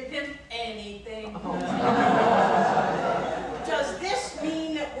willing to give him anything. Does this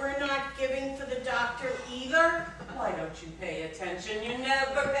mean that we're not giving for the doctor either? Why don't you pay attention? You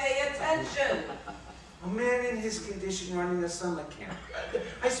never pay attention. A man in his condition running a summer camp.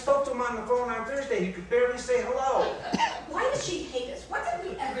 I spoke to him on the phone on Thursday. He could barely say hello. Why does she hate us? What did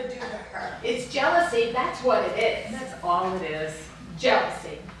we ever do to her? It's jealousy, that's what it is. That's all it is.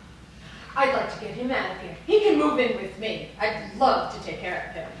 Jealousy. I'd like to get him out of here. He can move in with me. I'd love to take care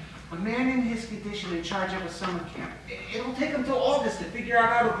of him. A man in his condition in charge of a summer camp. It'll take him till August to figure out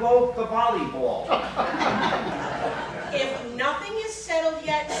how to blow up the volleyball. If nothing is settled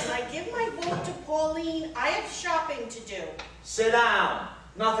yet and I give my vote to Pauline, I have shopping to do. Sit down.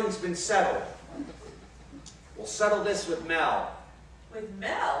 Nothing's been settled. We'll settle this with Mel. With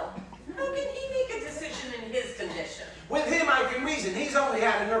Mel? How can he make a decision in his condition? With him, I can reason. He's only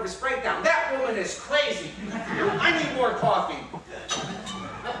had a nervous breakdown. That woman is crazy. I need more coffee.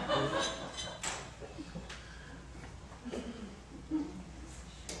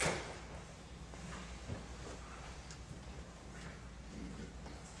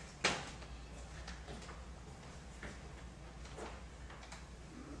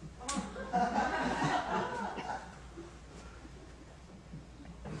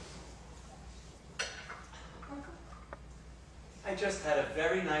 I just had a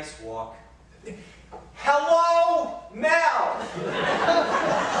very nice walk. Hello, Mel! Wait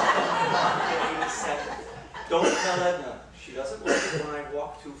a second. Don't tell Edna. She doesn't like it when I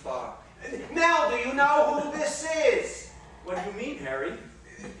walk too far. Mel, do you know who this is? What do you mean, Harry?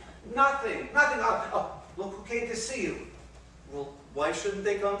 Nothing. Look who came to see you. Well, why shouldn't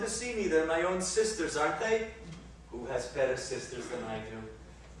they come to see me? They're my own sisters, aren't they? Who has better sisters than I do?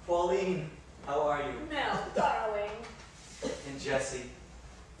 Pauline, how are you? Mel, darling. And Jessie.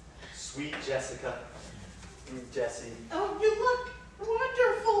 Sweet Jessica. Jessie. Oh, you look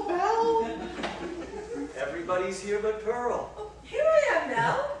wonderful, Belle. Everybody's here but Pearl. Oh, here I am,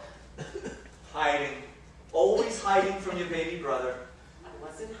 Mel. Hiding. Always hiding from your baby brother. I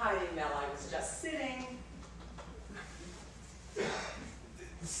wasn't hiding, Mel. I was just sitting.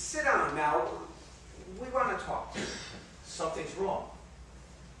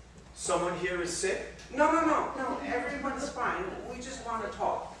 Someone here is sick? No, everyone's fine. We just want to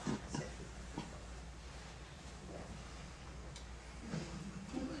talk.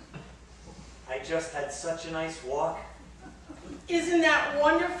 I just had such a nice walk. Isn't that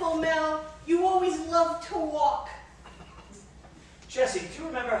wonderful, Mel? You always love to walk. Jessie, do you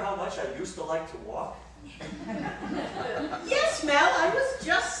remember how much I used to like to walk? Yes, Mel, I was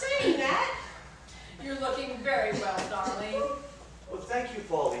just saying that. You're looking very well, darling. Well, thank you,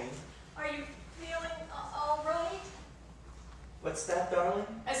 Pauline. Are you feeling all right? What's that, darling?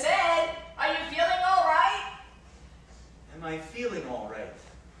 I said, are you feeling all right? Am I feeling all right?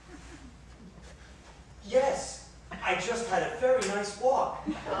 Yes, I just had a very nice walk.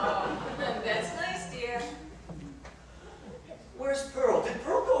 Oh, that's nice, dear. Where's Pearl? Did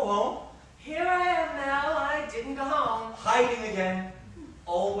Pearl go home? Here I am, Mel. I didn't go home. Hiding again.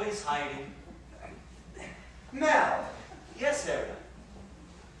 Always hiding. Mel. Yes, Harry.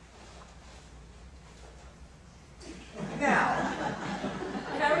 Now,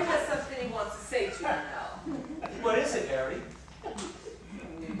 Harry has something he wants to say to you, Mel. what is it, Harry?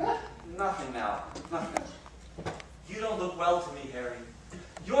 Nothing now. Nothing. You don't look well to me, Harry.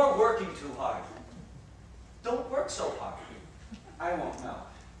 You're working too hard. Don't work so hard. I won't know.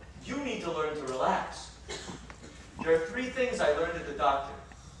 You need to learn to relax. There are 3 things I learned at the doctor.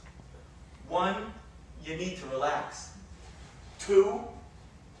 1, you need to relax. 2,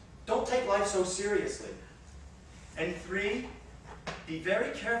 don't take life so seriously. And 3, be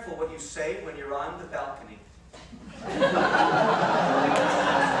very careful what you say when you're on the balcony.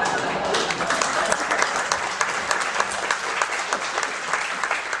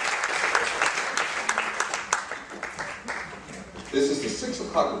 This is the 6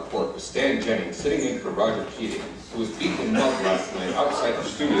 o'clock report with Stan Jennings sitting in for Roger Keating, who was beaten and mugged last night outside the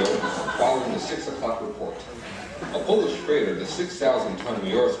studio following the 6 o'clock report. A Polish freighter, the 6,000-ton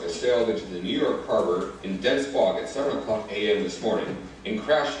Miorska, sailed into the New York harbor in dense fog at 7 o'clock a.m. this morning and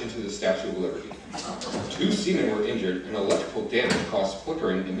crashed into the Statue of Liberty. 2 seamen were injured and electrical damage caused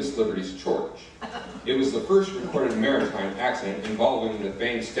flickering in Miss Liberty's torch. It was the first recorded maritime accident involving the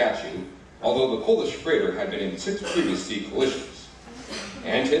famed statue, although the Polish freighter had been in 6 previous sea collisions.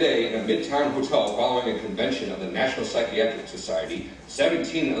 And today, in a midtown hotel following a convention of the National Psychiatric Society,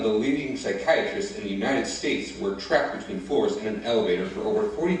 17 of the leading psychiatrists in the United States were trapped between floors in an elevator for over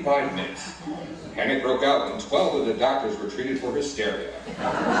 45 minutes. Panic broke out and 12 of the doctors were treated for hysteria.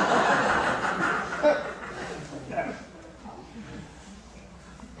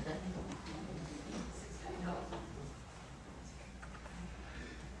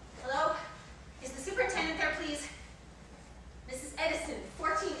 Hello? Is the superintendent there, please? Mrs. Edison,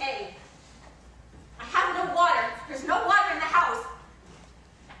 14A. I have no water. There's no water in the house.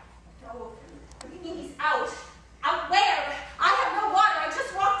 No. What do you mean he's out? Out where? I have no water. I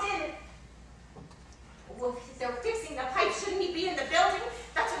just walked in. Well, if they're fixing the pipe, shouldn't he be in the building?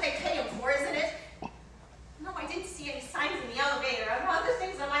 That's what they pay him for, isn't it? No, I didn't see any signs in the elevator. I have other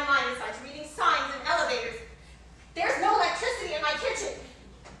things on my mind besides reading signs in elevators. There's no electricity in my kitchen.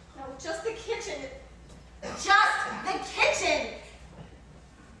 No, just the kitchen. Just the kitchen!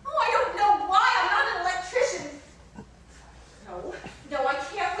 Oh, I don't know why I'm not an electrician. No, I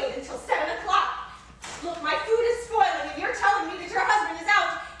can't wait until 7 o'clock. Look, my food is spoiling and you're telling me that your husband is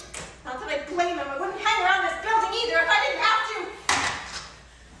out. Not that I blame him. I wouldn't hang around this building either if I didn't have to.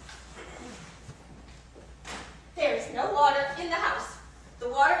 There is no water in the house. The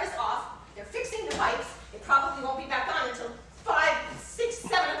water is off. They're fixing the pipes. It probably won't be back on until 5, 6,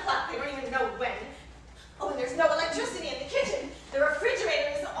 7 o'clock. They don't even know when. Oh, and there's no electricity in the kitchen. The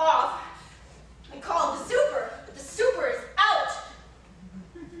refrigerator is off. I called the super, but the super is out.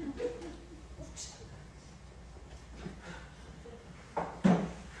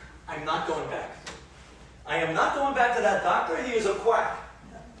 I'm not going back. I am not going back to that doctor. He is a quack.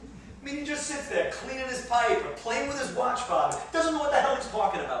 I mean, he just sits there cleaning his pipe or playing with his watch fob. Doesn't know what the hell he's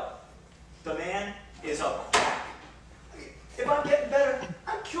talking about. The man is a quack. If I'm getting better,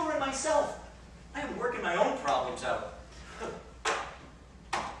 I'm curing myself. I am working my own problems out.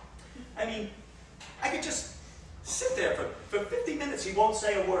 I mean, I could just sit there for 50 minutes. He won't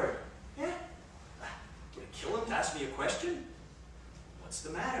say a word. Yeah? Would it kill him to ask me a question? What's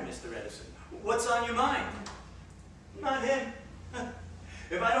the matter, Mr. Edison? What's on your mind? Not him.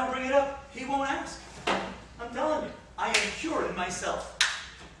 If I don't bring it up, he won't ask. I'm telling you, I am curing myself.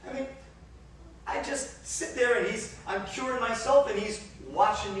 I mean, I just sit there and I'm curing myself and he's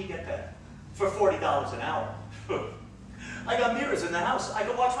watching me get better for $40 an hour. I got mirrors in the house. I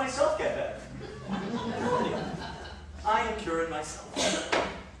can watch myself get better. I'm telling you, I am curing myself.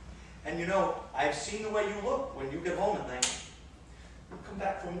 And you know, I've seen the way you look when you get home at night. come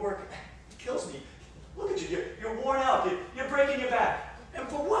back from work. It kills me. Look at you. You're worn out. You're breaking your back. And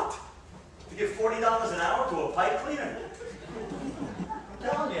for what? To give $40 an hour to a pipe cleaner? I'm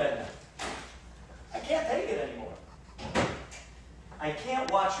telling you, Edna. I can't take it anymore. I can't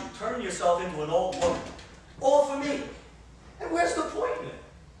watch you turning yourself into an old woman. All for me. And where's the point in it?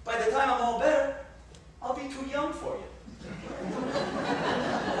 By the time I'm all better, I'll be too young for you.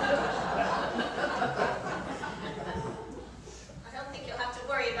 I don't think you'll have to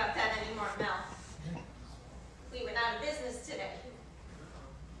worry about that anymore, Mel. We went out of business today.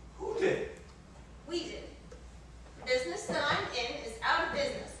 Who did? We did. The business that I'm in is out of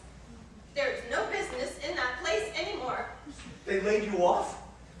business. There is no business in that place anymore. They laid you off?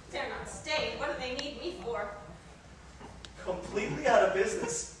 They're not staying. What do they need me for? Completely out of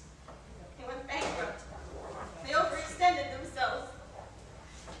business? They went bankrupt. They overextended themselves.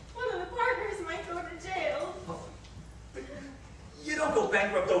 One of the partners might go to jail. But you don't go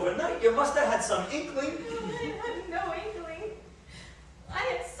bankrupt overnight. You must have had some inkling. I had no inkling. I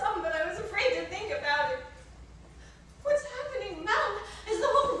had some, but I was afraid to think about it. What's happening, Mel? Is the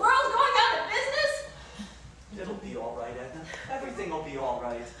whole world going out of business? It'll be all right, Edna. Everything will be all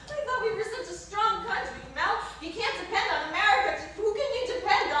right. I thought we were such a strong country, Mel. You can't depend on America. Who can you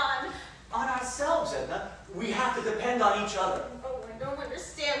depend on? On ourselves, Edna. We have to depend on each other. Oh, I don't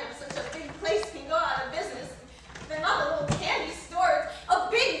understand how such a big place can go out of business. They're not a little candy store. It's a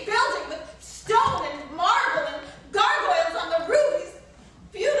big building with stone and marble and gargoyles on the roof.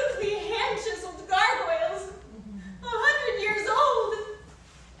 These beautifully hand-chiseled gargoyles. 100 years old.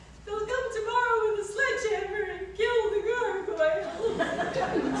 They'll come tomorrow with a sledgehammer and kill the gargoyle.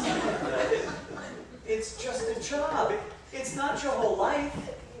 It's just a job. It's not your whole life.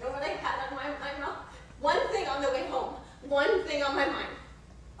 You know what I had on my mind, Mel? One thing on the way home. One thing on my mind.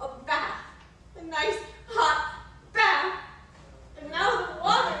 A bath. A nice, hot bath. And now the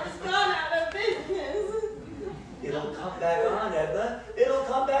water has gone out of business. It'll come back on, Edna. It'll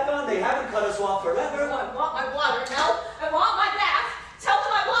come back on. They haven't cut us off forever. I want my water, Mel. I want my bath. Tell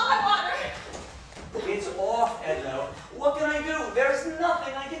them I want my water. It's off, Edna. What can I do? There's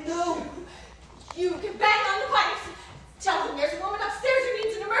nothing I can do. You can bang on the pipes. Tell them there's a woman upstairs who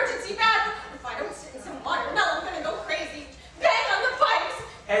needs an emergency bath. If I don't sit in some water, Mel, I'm gonna go crazy. Bang on the pipes.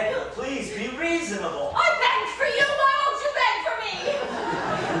 Edna, please be reasonable. I banged for you. Why won't you bang for me?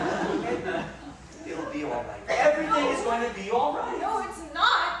 Edna, it'll be all right. Everything is going to be all right. No, it's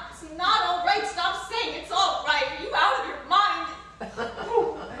not. It's not all right. Stop saying it's all right. Are you out of your mind?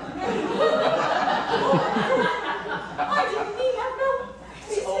 I didn't mean that, Mel.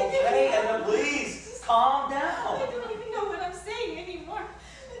 It's okay, Edna, please. Calm down. I don't even know what I'm saying anymore.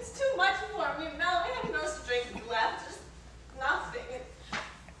 It's too much for me, Mel. I have no strength left. Just nothing.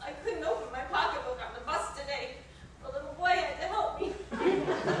 I couldn't open my pocketbook on the bus today. The little boy had to help me.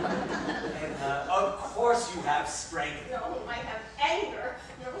 Edna, of course you have strength. No, I have anger,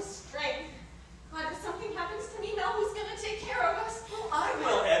 no strength. God, if something happens to me, Mel, who's going to take care of us? I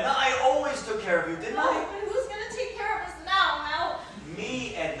will, Edna. I always took care of you, didn't No, I? but who's going to take care of us now, Mel?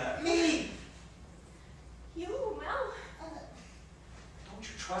 Me, Edna. Me. You, Mel? Don't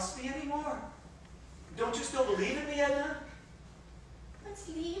you trust me anymore? Don't you still believe in me, Edna? Let's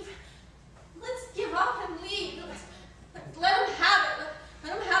leave. Let's give up and leave. Let them have it.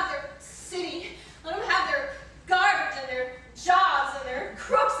 Let them have their city. Let them have their garbage and their jobs and their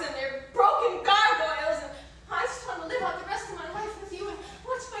crooks and their broken gargoyles. And I just want to live out the rest of my life with you and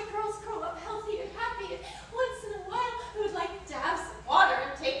watch my girls grow up healthy and happy. And once in a while, I would like to have some water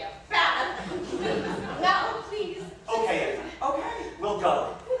and take a bath. Now, please. Okay, Edna. Okay. We'll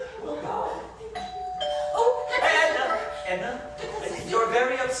go. We'll go. Oh, Edna! Edna, you're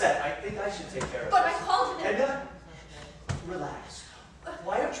very upset. I think I should take care of it. But I called him. Edna, relax.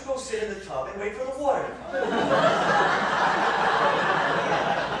 Why don't you go sit in the tub and wait for the water to come?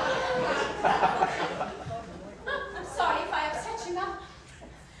 I'm sorry if I upset you, Mel.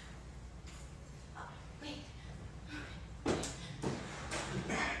 Wait.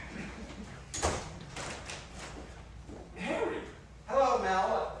 Harry. Hello,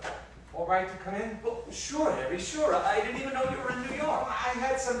 Mel. All right to come in? Well, sure, Harry, sure. I didn't even know you were in New York. I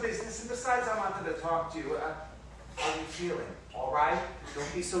had some business, and besides, I wanted to talk to you. How are you feeling? All right?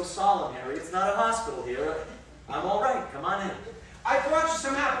 Don't be so solemn, Harry. It's not a hospital here. I'm all right. Come on in. I brought you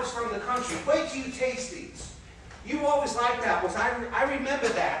some apples from the country. Wait till you taste these. You always liked apples. I remember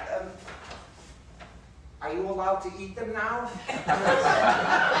that. Are you allowed to eat them now?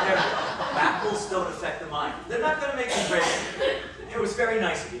 Apples don't affect the mind. They're not going to make you crazy. It was very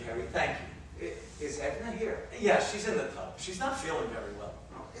nice of you, Harry. Thank you. Is Edna here? Yeah, she's in the tub. She's not feeling very well.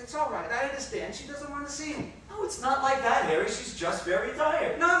 it's all right. I understand. She doesn't want to see me. No, it's not like that, Harry. She's just very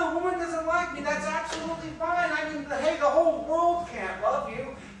tired. No, the woman doesn't like me. That's absolutely fine. I mean, hey, the whole world can't love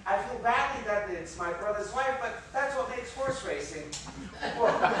you. I feel badly that it's my brother's wife, but that's what makes horse racing.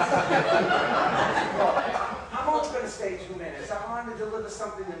 Look, I'm only going to stay 2 minutes. I want to deliver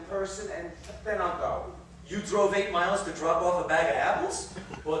something in person, and then I'll go. You drove 8 miles to drop off a bag of apples?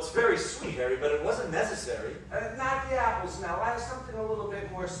 Well, it's very sweet, Harry, but it wasn't necessary. Not the apples now. I have something a little bit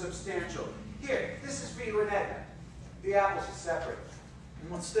more substantial. Here, this is for you and Edna. The apples are separate.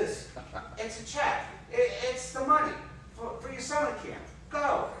 And what's this? It's a check. It's the money for your summer camp.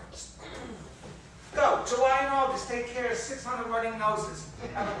 Go. Go. July and August, take care of 600 running noses.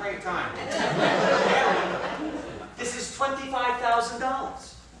 Have a great time. Harry, this is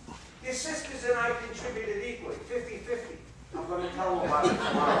 $25,000. Your sisters and I contributed equally, 50-50. I'm going to tell them about it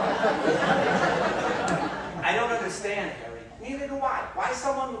tomorrow. I don't understand, Harry. Neither do I. Why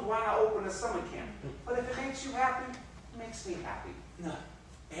someone would want to open a summer camp. But if it makes you happy, it makes me happy. No,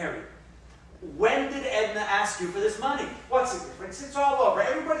 Harry. When did Edna ask you for this money? What's the difference? It's all over.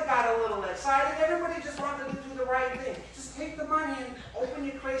 Everybody got a little excited. Everybody just wanted to do the right thing. Just take the money and open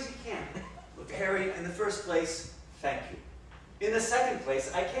your crazy camp. Look, Harry, in the first place, thank you. In the second place,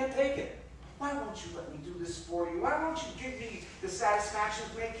 I can't take it. Why won't you let me do this for you? Why won't you give me the satisfaction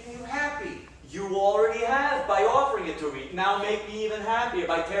of making you happy? You already have by offering it to me. Now make me even happier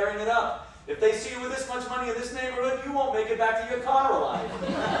by tearing it up. If they see you with this much money in this neighborhood, you won't make it back to your car alive.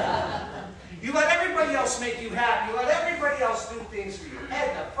 You let everybody else make you happy. You let everybody else do things for you.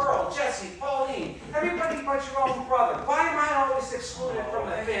 Edna, Pearl, Jessie, Pauline, everybody but your own brother. Why am I always excluded from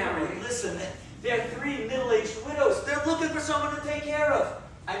the family? Listen, they're 3 middle-aged widows. They're looking for someone to take care of.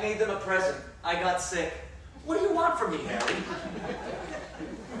 I made them a present. I got sick. What do you want from me, Harry?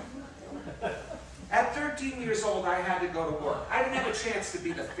 At 13 years old, I had to go to work. I didn't have a chance to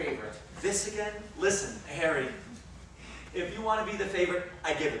be the favorite. This again? Listen, Harry. If you want to be the favorite,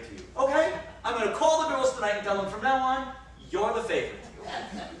 I give it to you. Okay? I'm going to call the girls tonight and tell them from now on, you're the favorite.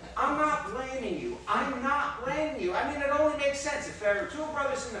 I'm not blaming you. I'm not blaming you. I mean, it only makes sense. If there are 2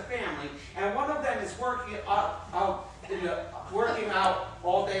 brothers in the family, and one of them is working out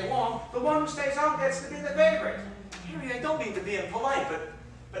all day long, the one who stays home gets to be the favorite. Harry, I don't mean to be impolite, but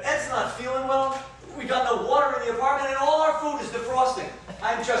Ed's not feeling well. We got no water in the apartment, and all our food is defrosting.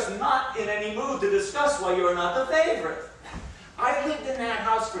 I'm just not in any mood to discuss why you're not the favorite. I lived in that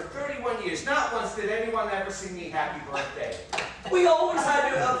house for 31 years. Not once did anyone ever sing me happy birthday. We always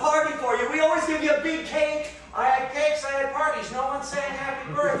had a party for you. We always give you a big cake. I had cakes, I had parties. No one sang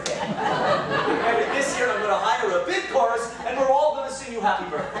happy birthday. And this year I'm going to hire a big chorus, and we're all going to sing you happy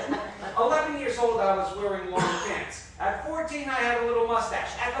birthday. 11 years old, I was wearing long pants. At 14, I had a little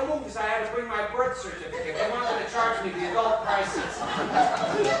mustache. At the movies, I had to bring my birth certificate. They wanted to charge me the adult prices.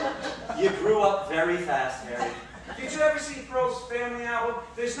 You grew up very fast, Harry. Did you ever see Pearl's family album?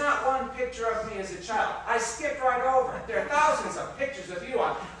 There's not one picture of me as a child. I skipped right over it. There are thousands of pictures of you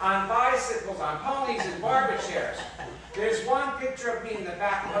on bicycles, on ponies, and barber chairs. There's one picture of me in the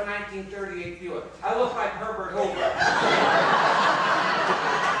back of a 1938 Buick. I look like Herbert Hoover.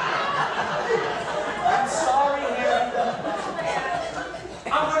 I'm sorry, Harry.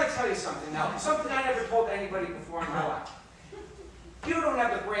 I'm going to tell you something now. Something I never told anybody before in my life. You don't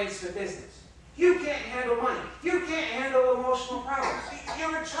have the brains for business. You can't handle money. You can't handle emotional problems.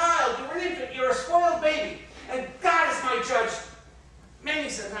 You're a child. You're an infant. You're a spoiled baby. And God is my judge.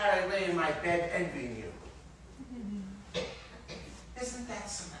 Many's the night I lay in my bed envying you. Isn't that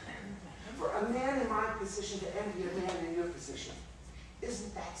something? For a man in my position to envy a man in your position,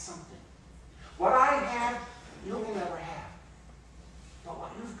 isn't that something? What I have, you'll never have. But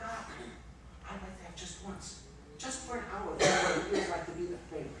what you've got, I'd like to have just once. Just for an hour. That's what it feels like to be the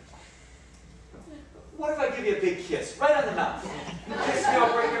favorite. What if I give you a big kiss, right on the mouth? Kiss me,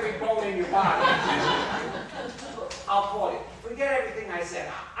 I'll break every bone in your body. I'll call you. Forget everything I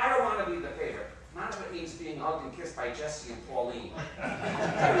said. I don't want to be the favorite. None of it means being hugged and kissed by Jessie and Pauline.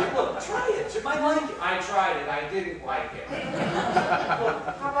 Hey, look, try it. You might like it. I tried it. I didn't like it. Well,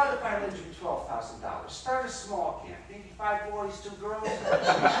 how about if I lend you $12,000? Start a small camp. Maybe 5 boys, 2 girls.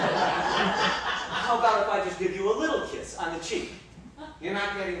 How about if I just give you a little kiss on the cheek? You're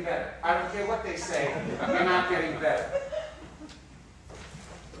not getting better. I don't care what they say. You're not getting better.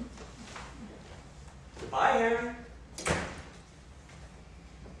 Goodbye, Harry.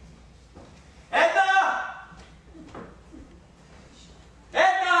 Edna!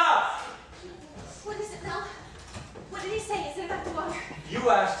 Edna! What is it now? What did he say? Is it about the water? You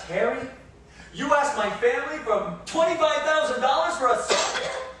asked Harry? You asked my family for $25,000 for a...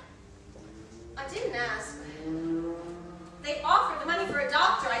 I didn't ask. They offered the money for a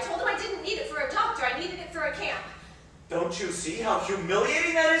doctor. I told him I didn't need it for a doctor. I needed it for a camp. Don't you see how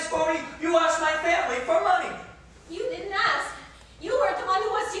humiliating that is for me? You asked my family for money. You didn't ask. You weren't the one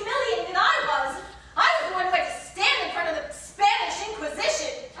who was humiliated. I was. I was the one who had to stand in front of the Spanish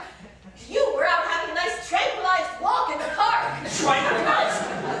Inquisition. You were out having a nice tranquilized walk in the park. Tranquilized?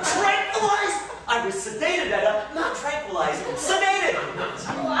 Tranquilized? I was sedated, Edna, not tranquilized. Sedated.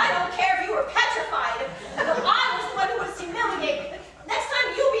 Well, I don't care if you were petrified. But I was the one who was humiliated. Next time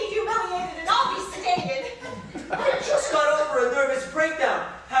you be humiliated and I'll be sedated. I just got over a nervous breakdown.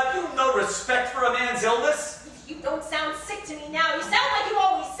 Have you no respect for a man's illness? You don't sound sick to me now. You sound like you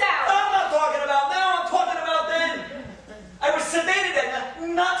always sound. I'm not talking about now, I'm talking about then. I was sedated, Edna,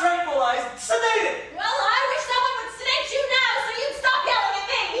 not tranquilized. Sedated. Well, I wish someone would sedate you now so you'd stop yelling at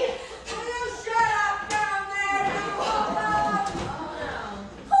me. Will you shut up down there, you hoodlum?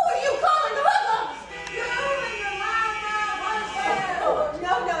 Who are you calling the hoodlum? You're moving your loud mouth like Oh,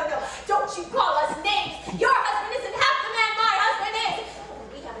 no. Don't you call us names. Your husband isn't half the man my husband is.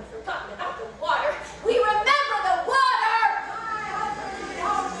 We haven't forgotten about the water. We remember the water. My husband will be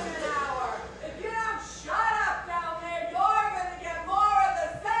home in an hour. If you don't shut up down there, you're gonna get more of the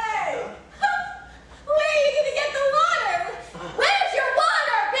same. Where are you going to get the water? Where's your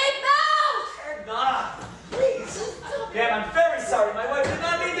water, big mouth? Edna, please. Yeah, I'm very sorry. My wife did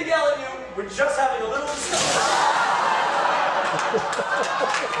not mean to yell at you. We're just having a little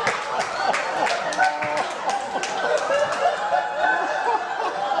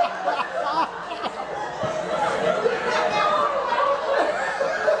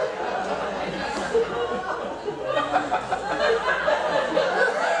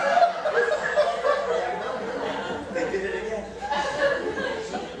They did it again.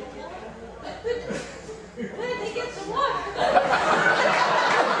 Where did they get the water?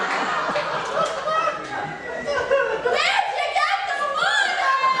 Where'd you get the water?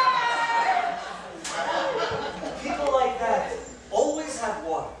 People like that always have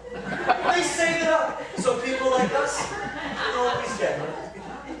water. They save it up, so people like us can always get it.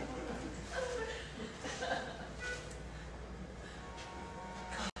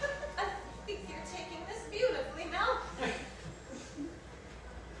 I think you're taking this beautifully, Mel.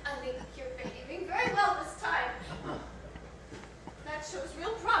 I think you're behaving very well this time. That shows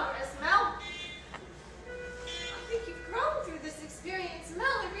real progress, Mel. I think you've grown through this experience, Mel.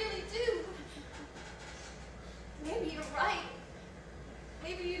 I really do. Maybe you're right.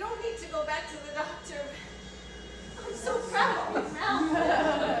 Maybe you don't need to go back to the doctor. I'm so proud of you, Mel.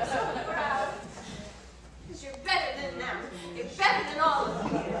 I'm so proud. Because you're better than them. You're better than all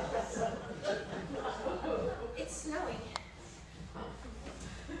of them. It's snowing.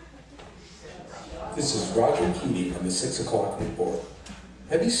 This is Roger Keating on the 6 o'clock report.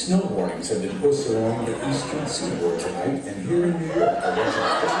 Heavy snow warnings have been posted along the eastern seaboard tonight, and here in New York,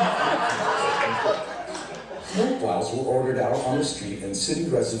 snowplows were ordered out on the street, and city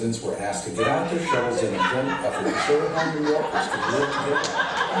residents were asked to get out their shovels in a joint effort to show how New Yorkers can live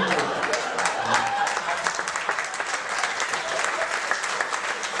together.